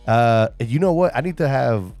 you know what? I need to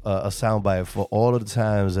have a soundbite for all of the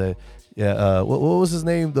times that, what was his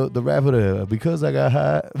name? The rapper there? Because I got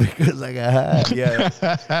high. Yeah.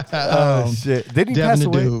 Oh, shit. Didn't he pass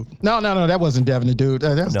away? Dude. No. That wasn't Devin the Dude.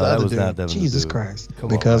 That's the other dude. Not Devin Jesus Christ. Come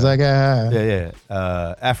because on, I got high.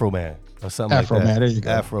 Yeah. Afro Man or something Afro like that. Man, there you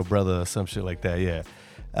go. Afro Brother or some shit like that. Yeah.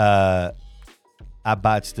 I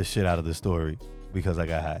botched the shit out of the story because I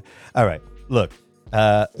got high. All right. Look.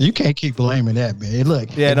 You can't keep blaming that, man. Look,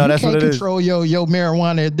 that's what it is. You can't control your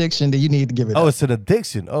marijuana addiction, then you need to give it up. Oh, it's an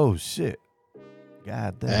addiction. Oh, shit.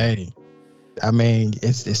 God damn. Hey, I mean,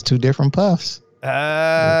 it's two different puffs.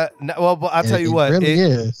 No, well, but I'll tell you what. It really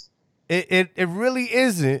is. It really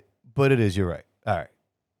isn't, but it is. You're right. All right.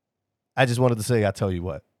 I just wanted to say, I tell you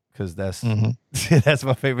what, because that's that's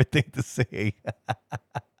my favorite thing to say.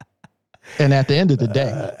 And at the end of the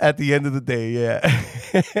day. At the end of the day, yeah.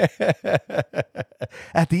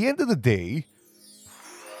 At the end of the day,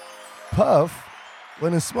 Puff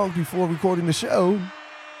went and smoked before recording the show.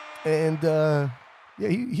 And,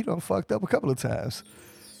 he done fucked up a couple of times.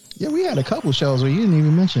 Yeah, we had a couple shows where you didn't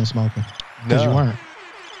even mention smoking. Because you weren't.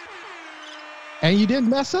 And you didn't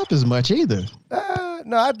mess up as much either.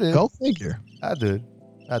 No, I did. Go figure. I did,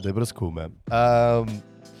 but it's cool, man.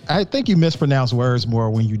 I think you mispronounce words more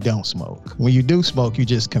when you don't smoke. When you do smoke, you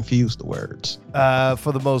just confuse the words.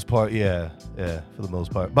 For the most part, yeah, for the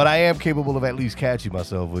most part. But I am capable of at least catching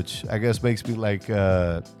myself, which I guess makes me like,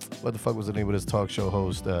 what the fuck was the name of this talk show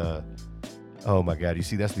host? Oh my God, you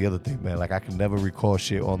see, that's the other thing, man. Like I can never recall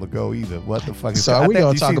shit on the go either. What the fuck is so that?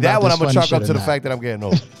 You talk see, about that one I'm gonna chalk up to the not? fact that I'm getting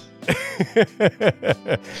old.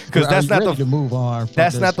 Because that's not the to move on.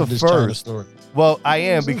 That's not the first. Well, I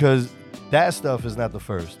am, because that stuff is not the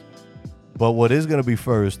first. But what is going to be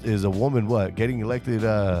first is a woman, getting elected.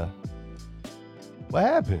 What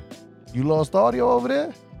happened? You lost audio over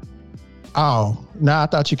there? Oh, no, I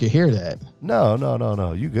thought you could hear that.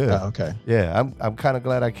 No. You good. Oh, okay. Yeah, I'm kind of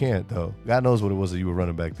glad I can't, though. God knows what it was that you were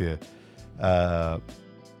running back there.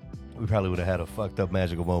 We probably would have had a fucked up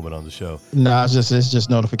magical moment on the show. No, it's just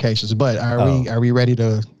notifications. But are we ready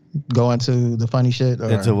to go into the funny shit? Or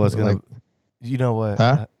into what's going to... You know what?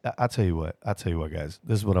 Huh? I'll tell you what, guys.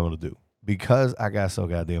 This is what I'm going to do. Because I got so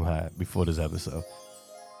goddamn high before this episode,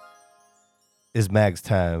 it's Mag's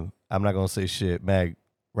time. I'm not going to say shit. Mag,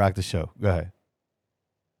 rock the show. Go ahead.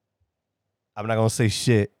 I'm not going to say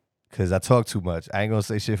shit because I talk too much. I ain't going to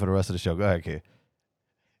say shit for the rest of the show. Go ahead, kid.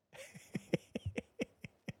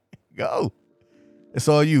 Go. It's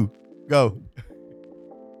all you. Go.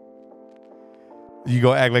 You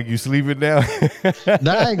gonna act like you sleeping now?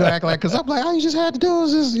 Nah, I ain't gonna act like, because I'm like, all you just had to do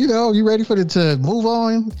is just, you ready for it to move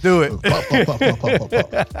on? Do it. Puff, puff, puff, puff, puff,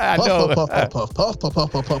 puff, puff. I know. Puff, puff, puff, puff, puff,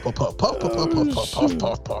 puff, puff, puff, puff, puff, puff, puff,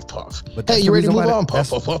 puff, puff, puff. But hey, you ready to move on?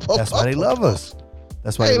 Puff, puff, puff, puff. That's why they love us.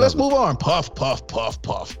 That's why. Hey, let's move on. Puff, puff, puff,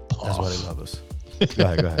 puff, puff. That's why they love us.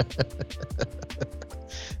 Go ahead.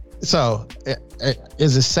 So,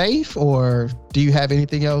 is it safe, or do you have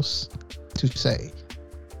anything else to say?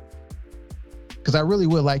 Because I really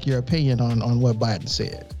would like your opinion on what Biden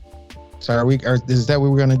said. So is that what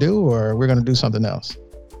we're going to do, or we're going to do something else?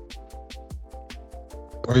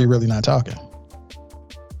 Or are you really not talking?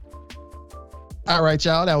 All right,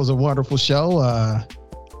 y'all. That was a wonderful show.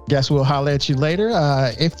 Guess we'll holler at you later.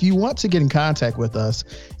 If you want to get in contact with us,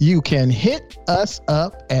 you can hit us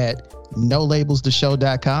up at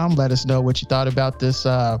nolabelstheshow.com. Let us know what you thought about this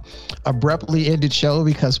abruptly ended show,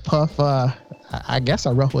 because Puff, I guess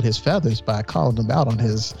I ruffled his feathers by calling him out on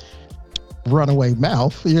his runaway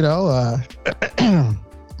mouth, Damn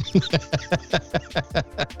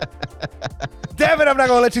it, I'm not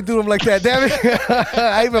gonna let you do them like that. Damn it.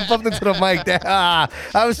 I even bumped into the mic. I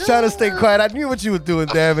was trying to stay quiet. I knew what you were doing,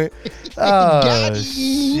 damn it. Oh,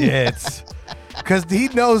 shit. Because he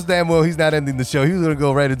knows damn well he's not ending the show. He was going to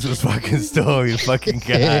go right into his fucking story, fucking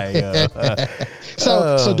guy.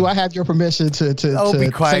 So do I have your permission to be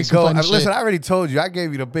quiet. Go. Listen, shit? I already told you. I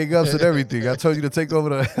gave you the big ups and everything. I told you to take over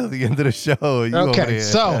the end of the show. You okay,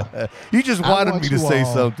 so you just wanted me to say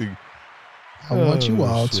something. I want you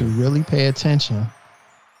all to really pay attention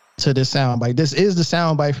to this soundbite. This is the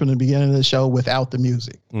soundbite from the beginning of the show without the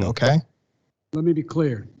music. Okay? Let me be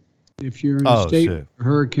clear. If you're in a state where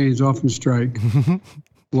hurricanes often strike,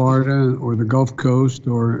 Florida or the Gulf Coast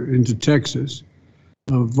or into Texas,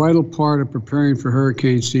 a vital part of preparing for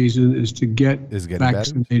hurricane season is to get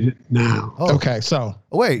vaccinated now. Oh. Okay, so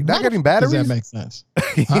wait, not getting batteries? Does that make sense?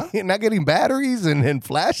 Huh? Not getting batteries and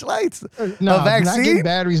flashlights? No, a vaccine? Not getting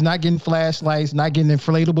batteries, not getting flashlights, not getting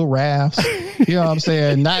inflatable rafts. You know what I'm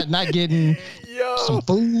saying? Not getting some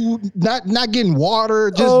food, not getting water.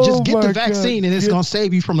 Just get the vaccine, and it's gonna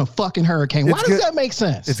save you from a fucking hurricane. Why does that make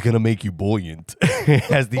sense? It's gonna make you buoyant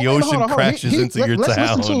as the ocean crashes into your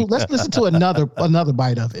town. Let's listen to another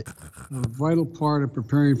bite of it. A vital part of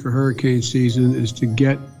preparing for hurricane season is to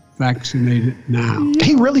get vaccinated now.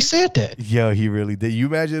 He really said that. Yeah, he really did. You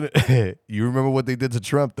imagine? You remember what they did to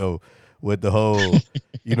Trump though, with the whole,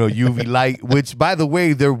 UV light. Which, by the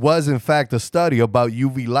way, there was in fact a study about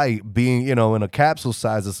UV light being, in a capsule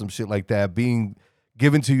size or some shit like that, being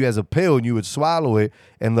given to you as a pill, and you would swallow it,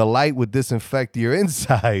 and the light would disinfect your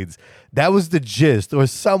insides. That was the gist, or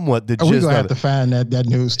somewhat the gist. We're gonna have to find that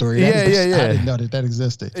news story. Yeah. I didn't know that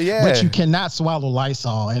existed. Yeah. But you cannot swallow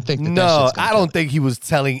Lysol and think that No, that shit's gonna I kill don't think he was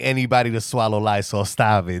telling anybody to swallow Lysol.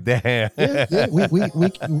 Stop it. Damn. Yeah,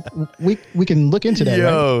 we can look into that.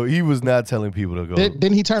 Yo, he was not telling people to go.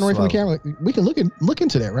 Didn't he turn away from the camera? We can look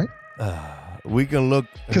into that, right? We can look.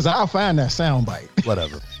 Because I'll find that sound bite.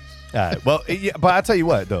 Whatever. All right. Well, yeah, but I tell you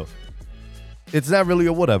what, though, it's not really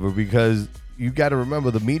a whatever, because you got to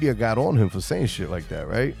remember the media got on him for saying shit like that,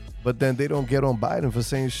 right? But then they don't get on Biden for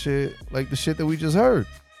saying shit like the shit that we just heard.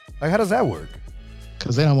 Like, how does that work?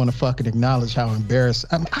 Because they don't want to fucking acknowledge how embarrassed.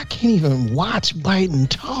 I can't even watch Biden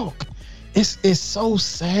talk. It's so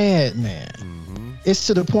sad, man. Mm-hmm. It's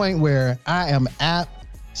to the point where I am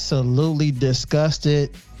absolutely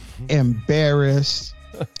disgusted, embarrassed,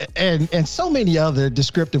 and so many other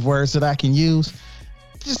descriptive words that I can use.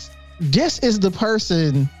 This is the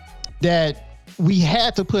person that we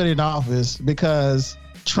had to put in office because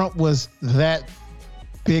Trump was that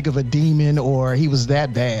big of a demon, or he was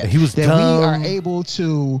that bad. He was that dumb. We are able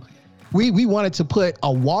to. We wanted to put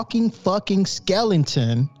a walking fucking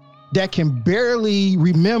skeleton that can barely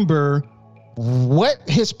remember what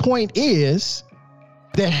his point is,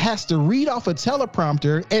 that has to read off a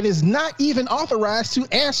teleprompter and is not even authorized to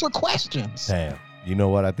answer questions. Damn. You know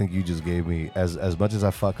what? I think you just gave me, as much as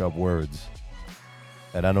I fuck up words,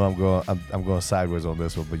 and I know I'm going sideways on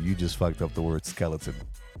this one, but you just fucked up the word skeleton.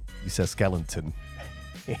 You said skeleton.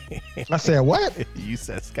 I said what? You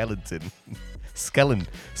said skeleton.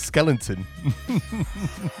 Skeleton.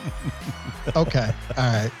 Okay. All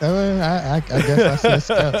right. I guess I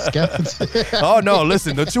said skeleton. Oh, no.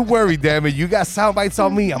 Listen, don't you worry, damn it. You got sound bites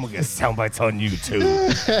on me. I'm going to get sound bites on you,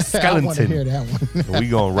 too. Skeleton. I want to hear that one. We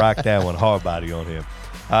going to rock that one. Hard body on him.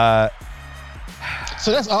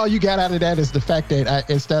 So that's all you got out of that is the fact that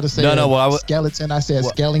instead of saying skeleton, I said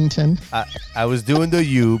skeleton. I was doing the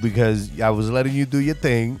you because I was letting you do your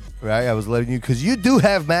thing, right? I was letting you, because you do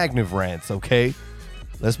have magniv rants, okay?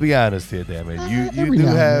 Let's be honest here, damn it.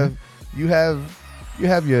 You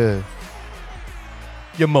have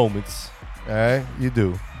your moments, all right? You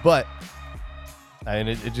do, but and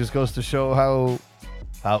it just goes to show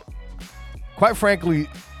how quite frankly.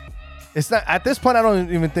 It's not, at this point, I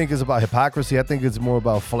don't even think it's about hypocrisy. I think it's more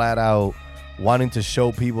about flat out wanting to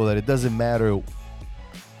show people that it doesn't matter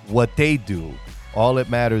what they do. All that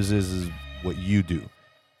matters is what you do.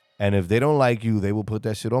 And if they don't like you, they will put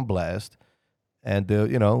that shit on blast. And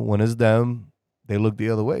they'll, when it's them, they look the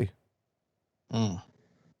other way. Because,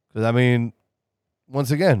 I mean,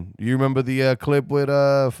 once again, you remember the clip with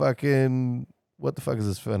fucking, what the fuck is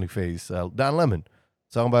this funny face? Don Lemon.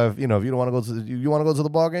 Talking about, if you don't want to go to the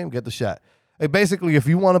ball game, get the shot. Hey, basically, if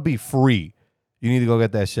you want to be free, you need to go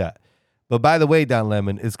get that shot. But by the way, Don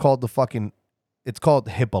Lemon, it's called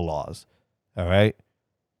HIPAA laws. All right.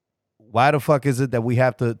 Why the fuck is it that we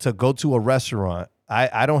have to go to a restaurant?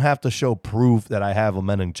 I don't have to show proof that I have a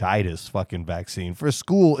meningitis fucking vaccine. For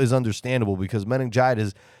school is understandable because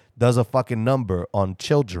meningitis does a fucking number on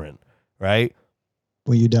children, right?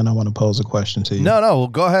 When you're done, I want to pose a question to you. No, well,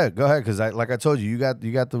 go ahead, because like I told you, you got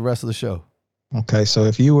the rest of the show. Okay, so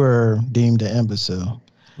if you were deemed an imbecile,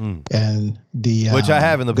 and which I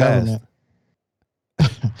have in the past,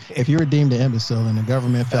 if you were deemed an imbecile and the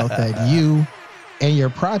government felt that you and your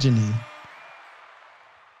progeny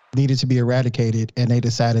needed to be eradicated, and they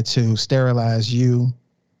decided to sterilize you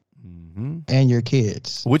and your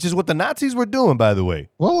kids, which is what the Nazis were doing, by the way.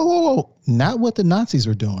 Whoa! Not what the Nazis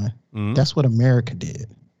were doing. That's what America did.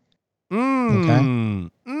 Okay.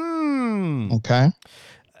 Okay.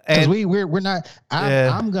 Because we're not.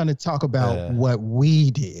 I'm going to talk about what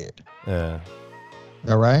we did. Yeah.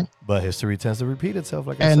 All right. But history tends to repeat itself,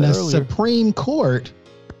 like I said earlier. And the Supreme Court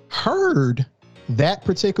heard that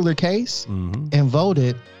particular case and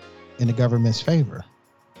voted in the government's favor.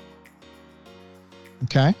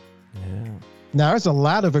 Okay. Yeah. Now, there's a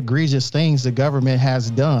lot of egregious things the government has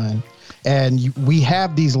done, and we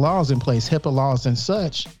have these laws in place, HIPAA laws and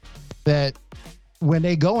such, that when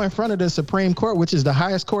they go in front of the Supreme Court, which is the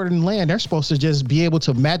highest court in the land, they're supposed to just be able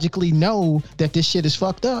to magically know that this shit is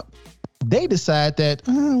fucked up. They decide that,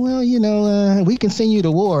 we can send you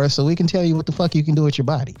to war, so we can tell you what the fuck you can do with your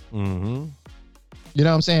body. Mm-hmm. You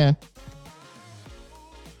know what I'm saying?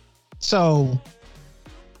 So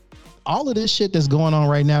all of this shit that's going on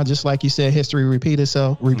right now, just like you said, history repeats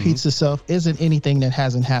itself, isn't anything that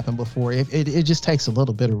hasn't happened before. It just takes a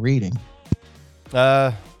little bit of reading.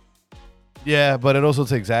 Yeah, but it also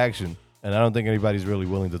takes action. And I don't think anybody's really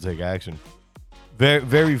willing to take action. Very,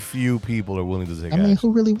 very few people are willing to take action. I mean,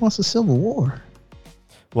 who really wants a civil war?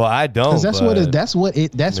 Well, I don't. Because that's what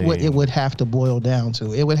it would have to boil down to.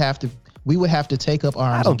 We would have to take up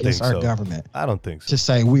arms against our government. I don't think so. To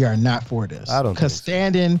say we are not for this. I don't. Because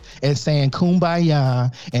standing and saying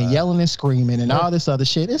kumbaya and yelling and screaming and all this other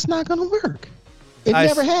shit, it's not going to work. It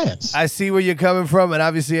never has. I see where you're coming from, and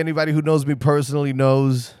obviously anybody who knows me personally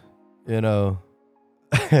knows, what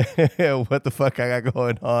the fuck I got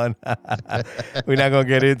going on. We're not gonna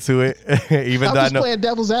get into it. Even I'm though just I know playing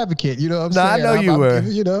devil's advocate. You know what I'm saying? I know you were.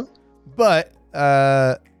 But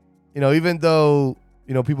even though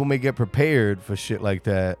people may get prepared for shit like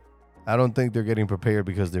that, I don't think they're getting prepared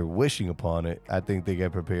because they're wishing upon it. I think they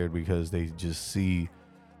get prepared because they just see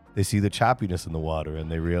the choppiness in the water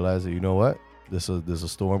and they realize that, you know what, there's a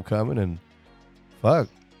storm coming and fuck,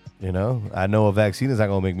 I know a vaccine is not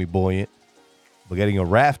gonna make me buoyant, but getting a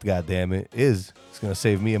raft, goddammit, it's gonna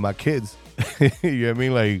save me and my kids. You know what I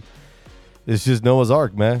mean? Like, it's just Noah's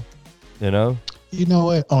Ark, man. You know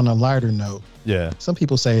what? On a lighter note, some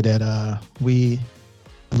people say that we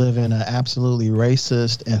live in an absolutely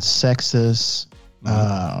racist and sexist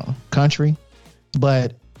country,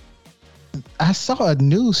 but I saw a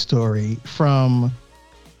news story from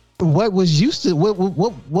what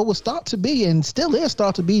was thought to be and still is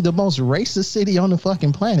thought to be the most racist city on the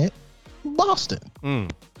fucking planet, Boston.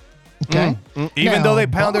 Okay, even though they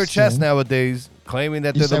pound their chest nowadays, claiming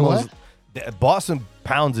that they're the most. Boston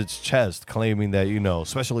pounds its chest, claiming that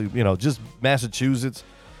especially just Massachusetts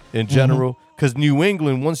in general, because New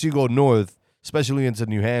England, once you go north, especially into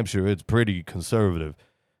New Hampshire, it's pretty conservative,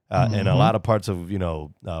 and a lot of parts of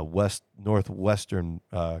northwestern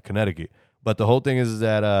Connecticut. But the whole thing is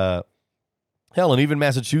that hell, and even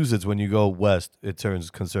Massachusetts, when you go west, it turns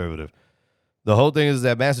conservative. The whole thing is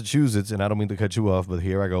that Massachusetts, and I don't mean to cut you off, but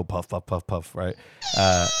here I go, puff, puff, puff, puff, right?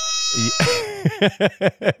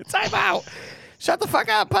 Time out. Shut the fuck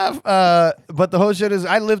up, Puff. But the whole shit is,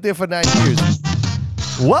 I lived there for 9 years.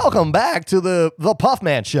 Welcome back to the Puff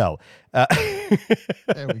Man Show. There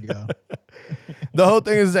we go. The whole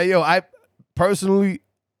thing is that,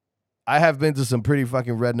 I have been to some pretty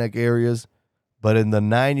fucking redneck areas, but in the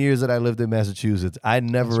 9 years that I lived in Massachusetts, I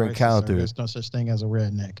never encountered. There's no such thing as a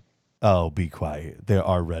redneck. Oh, be quiet. There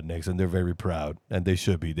are rednecks, and they're very proud, and they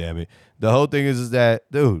should be, damn it. The whole thing is that,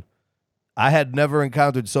 dude, I had never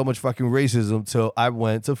encountered so much fucking racism till I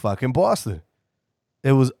went to fucking Boston.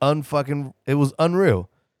 It was unreal.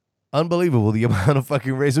 Unbelievable, the amount of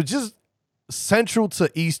fucking racism. Just central to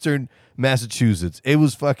eastern Massachusetts. It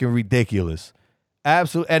was fucking ridiculous.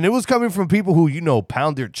 Absolutely. And it was coming from people who,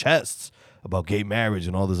 pound their chests about gay marriage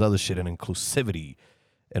and all this other shit and inclusivity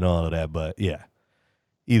and all of that. But, yeah.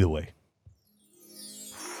 Either way.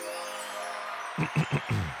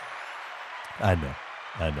 I know.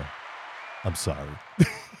 I'm sorry.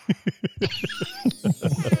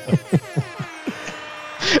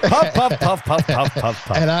 Puff, puff, puff, puff, puff, puff,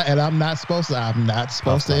 puff. And I'm not supposed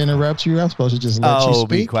to interrupt you. I'm supposed to just let you speak.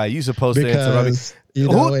 Be quiet. You're supposed to interrupt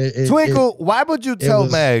me. Twinkle, why would you tell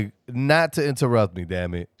Mag not to interrupt me,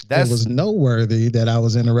 damn it? It was noteworthy that I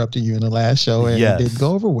was interrupting you in the last show and it didn't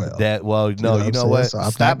go over well. You know what? So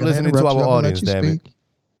Stop listening to our audience, damn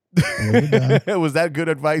it. Was that good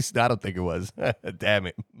advice? I don't think it was. Damn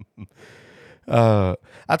it. I'll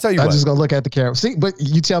tell you what. I'm just going to look at the camera. See, but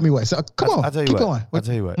you tell me what. So come on. I'll tell you keep what. going. I'll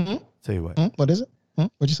tell you what. Tell you what. What is it?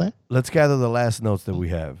 What'd you say? Let's gather the last notes that we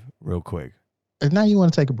have real quick. And now you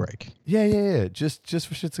want to take a break. Yeah. Just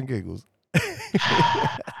for shits and giggles.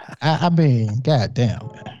 I mean,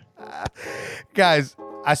 goddamn, man. Guys,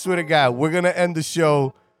 I swear to God, we're going to end the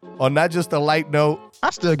show on not just a light note. I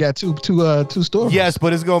still got two stories. Yes,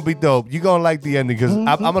 but it's going to be dope. You're going to like the ending because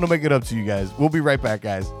I'm going to make it up to you guys. We'll be right back,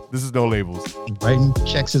 guys. This is No Labels. Writing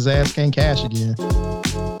checks his ass can't cash again.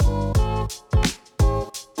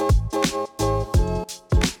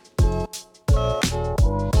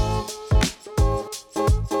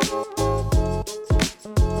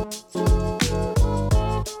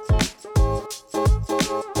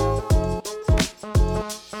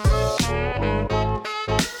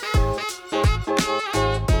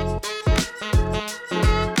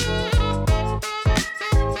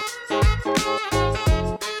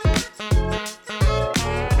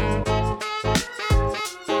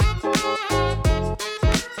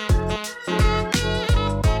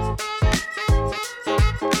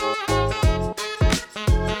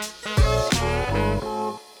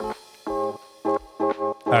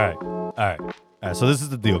 All right. So this is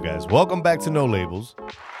the deal, guys. Welcome back to No Labels.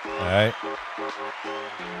 All right.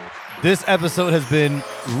 This episode has been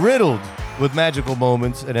riddled with magical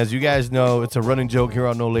moments. And as you guys know, it's a running joke here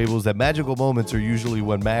on No Labels that magical moments are usually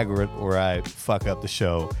when Margaret or I fuck up the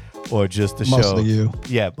show or just to Mostly show you.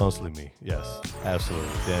 Yeah, mostly me. Yes, absolutely.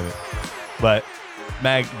 Damn it. But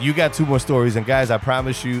Mag, you got 2 more stories, and guys, I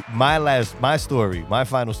promise you, my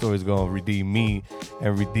final story is going to redeem me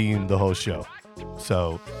and redeem the whole show.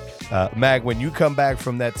 So, Mag, when you come back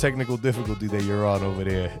from that technical difficulty that you're on over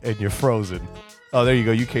there, and you're frozen. Oh, there you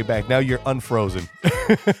go. You came back. Now you're unfrozen.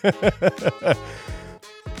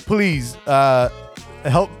 Please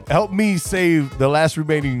help me save the last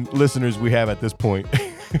remaining listeners we have at this point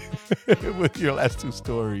with your last 2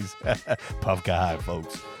 stories. Puff got high,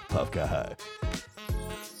 folks. Puff got high.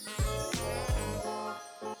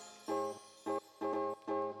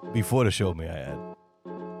 Before the show, may I add.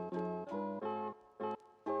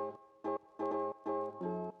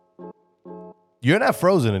 You're not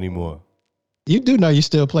frozen anymore. You do know you're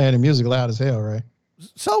still playing the music loud as hell, right?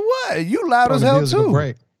 So what? You loud as the hell musical too.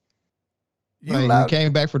 Break. You Like, loud. you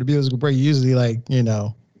came back for the musical break. You usually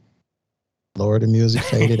lower the music,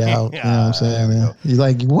 fade it out. You know what I'm saying, man? You're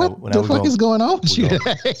like, what the fuck is going on with you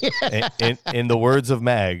today? In the words of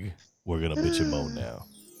Mag, we're gonna bitch and moan now.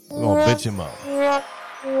 We're gonna bitch and moan.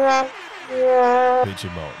 Bitch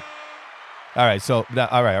and moan. All right, so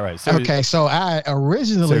all right. Okay, so I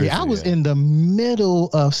was in the middle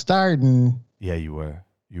of starting. Yeah, you were.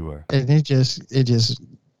 And it just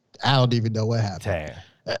I don't even know what happened.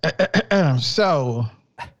 So,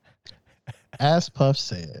 as Puff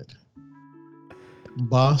said,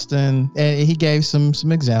 Boston, and he gave some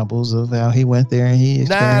examples of how he went there and he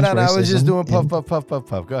experienced racism. I was just doing puff.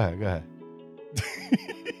 Go ahead.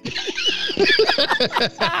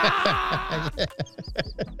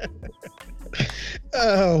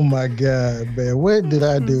 Oh my God, man. What did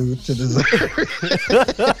I do to deserve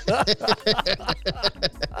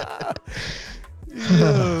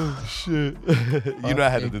Oh, shit. You know I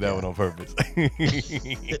had to do that one on purpose.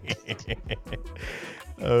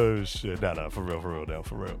 Oh, shit. No, for real.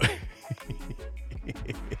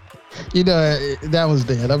 You know, that was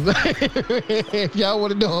dead. If y'all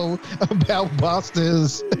want to know about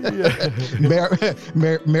Boston's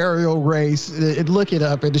Mario race, look it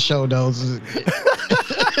up in the show notes.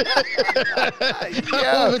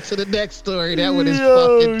 Over to the next story. That one is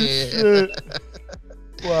fucking dead. Shit.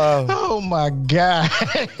 Wow. Oh my God.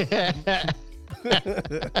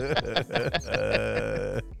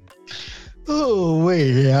 Oh,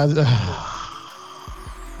 wait.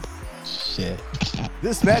 Shit.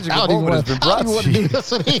 This magical moment has been brought to you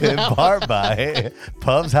in part by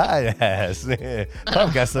Puff's high ass.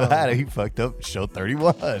 Puff got so high that he fucked up show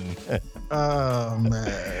 31. Oh,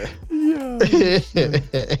 man.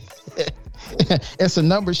 It's a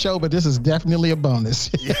number show, but this is definitely a bonus.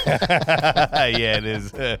 Yeah, it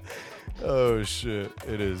is. Oh, shit.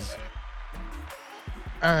 It is.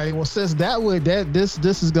 All right. Well, since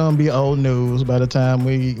this is gonna be old news by the time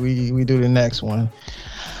we do the next one.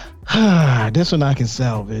 This one I can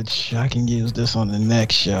salvage. I can use this on the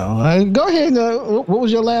next show. Go ahead. What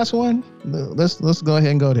was your last one? Let's go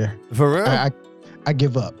ahead and go there. For real? I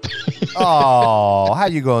give up. Oh, how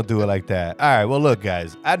you gonna do it like that? All right. Well, look,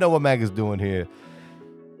 guys. I know what Mag is doing here.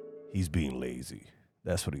 He's being lazy.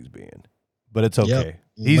 That's what he's being. But it's okay.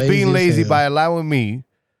 Yep. He's being lazy by allowing me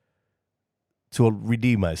to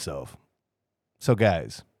redeem myself. So,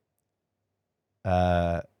 guys,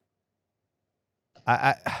 I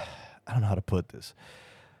don't know how to put this.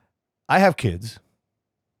 I have kids.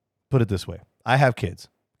 Put it this way. I have kids,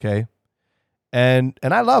 okay? And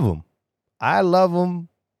I love them. I love them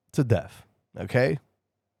to death, okay?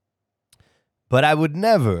 But I would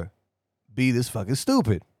never be this fucking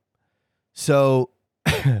stupid. So,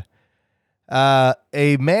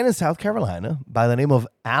 a man in South Carolina by the name of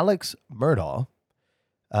Alex Murdaugh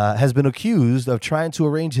has been accused of trying to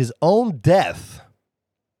arrange his own death.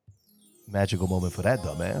 Magical moment for that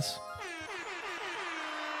dumbass.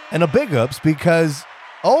 And a big ups because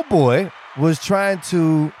old boy was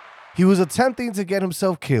attempting to get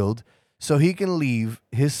himself killed so he can leave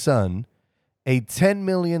his son a $10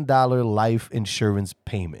 million life insurance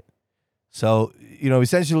payment. So,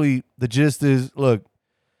 essentially the gist is, look,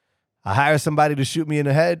 I hire somebody to shoot me in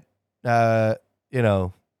the head, and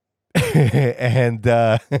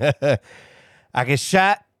I get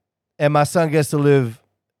shot and my son gets to live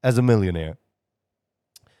as a millionaire.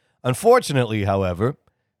 Unfortunately, however,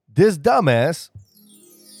 this dumbass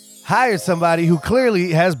hired somebody who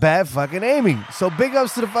clearly has bad fucking aiming. So big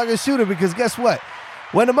ups to the fucking shooter, because guess what?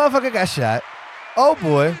 When the motherfucker got shot, oh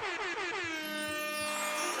boy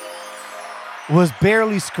was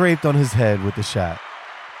barely scraped on his head with the shot.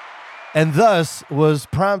 And thus was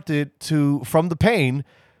prompted from the pain,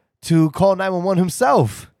 to call 911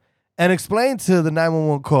 himself and explain to the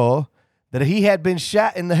 911 call that he had been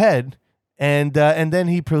shot in the head And then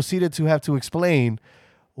he proceeded to have to explain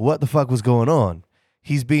what the fuck was going on.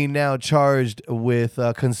 He's being now charged with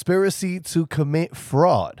conspiracy to commit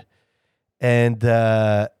fraud. And,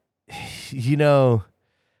 you know,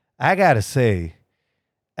 I got to say,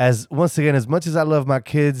 once again, as much as I love my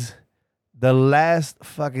kids, the last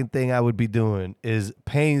fucking thing I would be doing is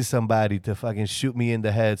paying somebody to fucking shoot me in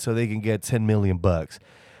the head so they can get 10 million bucks.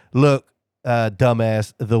 Look,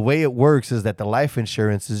 dumbass, the way it works is that the life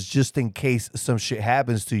insurance is just in case some shit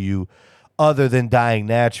happens to you other than dying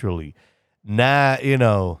naturally. Nah, you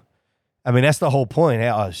know, I mean, that's the whole point. Hey,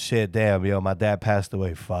 oh, shit, damn, yo, my dad passed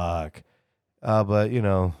away. Fuck. But, you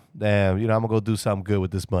know, damn, you know, I'm going to go do something good with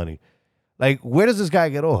this money. Like, where does this guy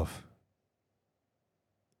get off?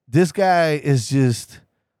 This guy is just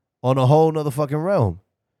on a whole nother fucking realm.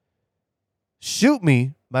 Shoot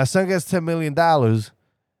me, my son gets $10 million,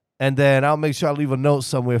 and then I'll make sure I leave a note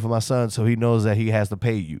somewhere for my son so he knows that he has to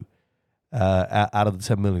pay you out of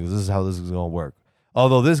the $10 million. This is how this is going to work.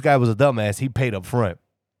 Although this guy was a dumbass, he paid up front.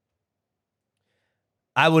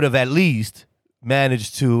 I would have at least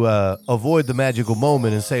managed to avoid the magical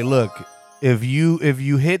moment and say, look, if you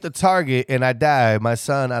hit the target and I die, my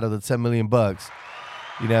son out of the 10 million bucks,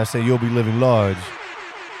 you know what I'm saying, you'll be living large.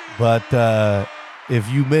 But if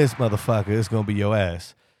you miss, motherfucker, it's going to be your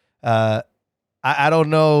ass. I don't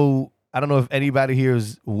know. I don't know if anybody here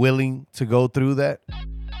is willing to go through that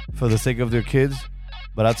for the sake of their kids.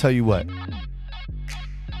 But I'll tell you what.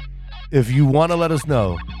 If you want to let us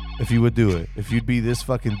know if you would do it, if you'd be this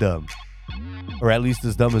fucking dumb, or at least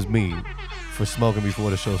as dumb as me for smoking before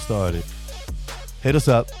the show started, hit us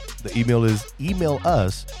up. The email is email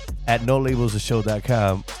us at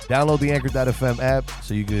nolabelstheshow.com. Download the Anchor.fm app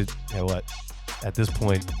so you could, at this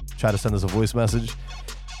point, try to send us a voice message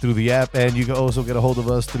through the app. And you can also get a hold of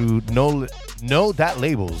us through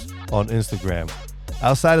no.labels on Instagram.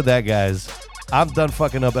 Outside of that, guys, I'm done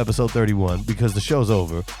fucking up episode 31 because the show's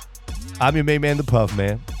over. I'm your main man, the Puff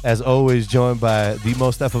Man. As always, joined by the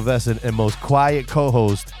most effervescent and most quiet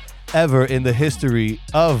co-host ever in the history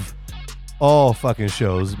of all fucking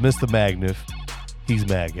shows, Mr. Magnif. He's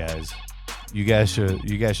mad, guys. You guys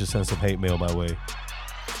should send some hate mail my way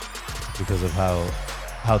because of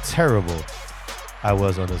how terrible I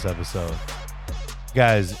was on this episode.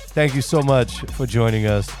 Guys, thank you so much for joining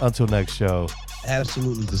us. Until next show.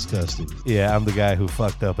 Absolutely disgusting. Yeah, I'm the guy who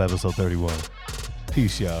fucked up episode 31.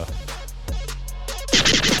 Peace, y'all.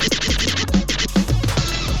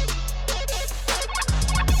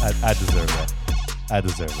 I deserve that. I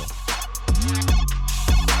deserve that.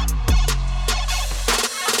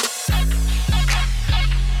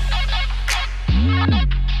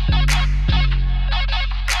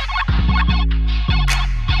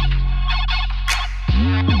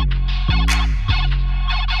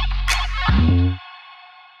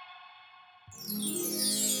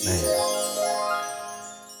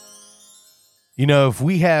 You know, if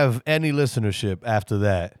we have any listenership after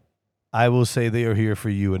that, I will say they are here for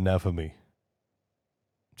you and not for me.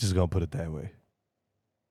 Just gonna put it that way.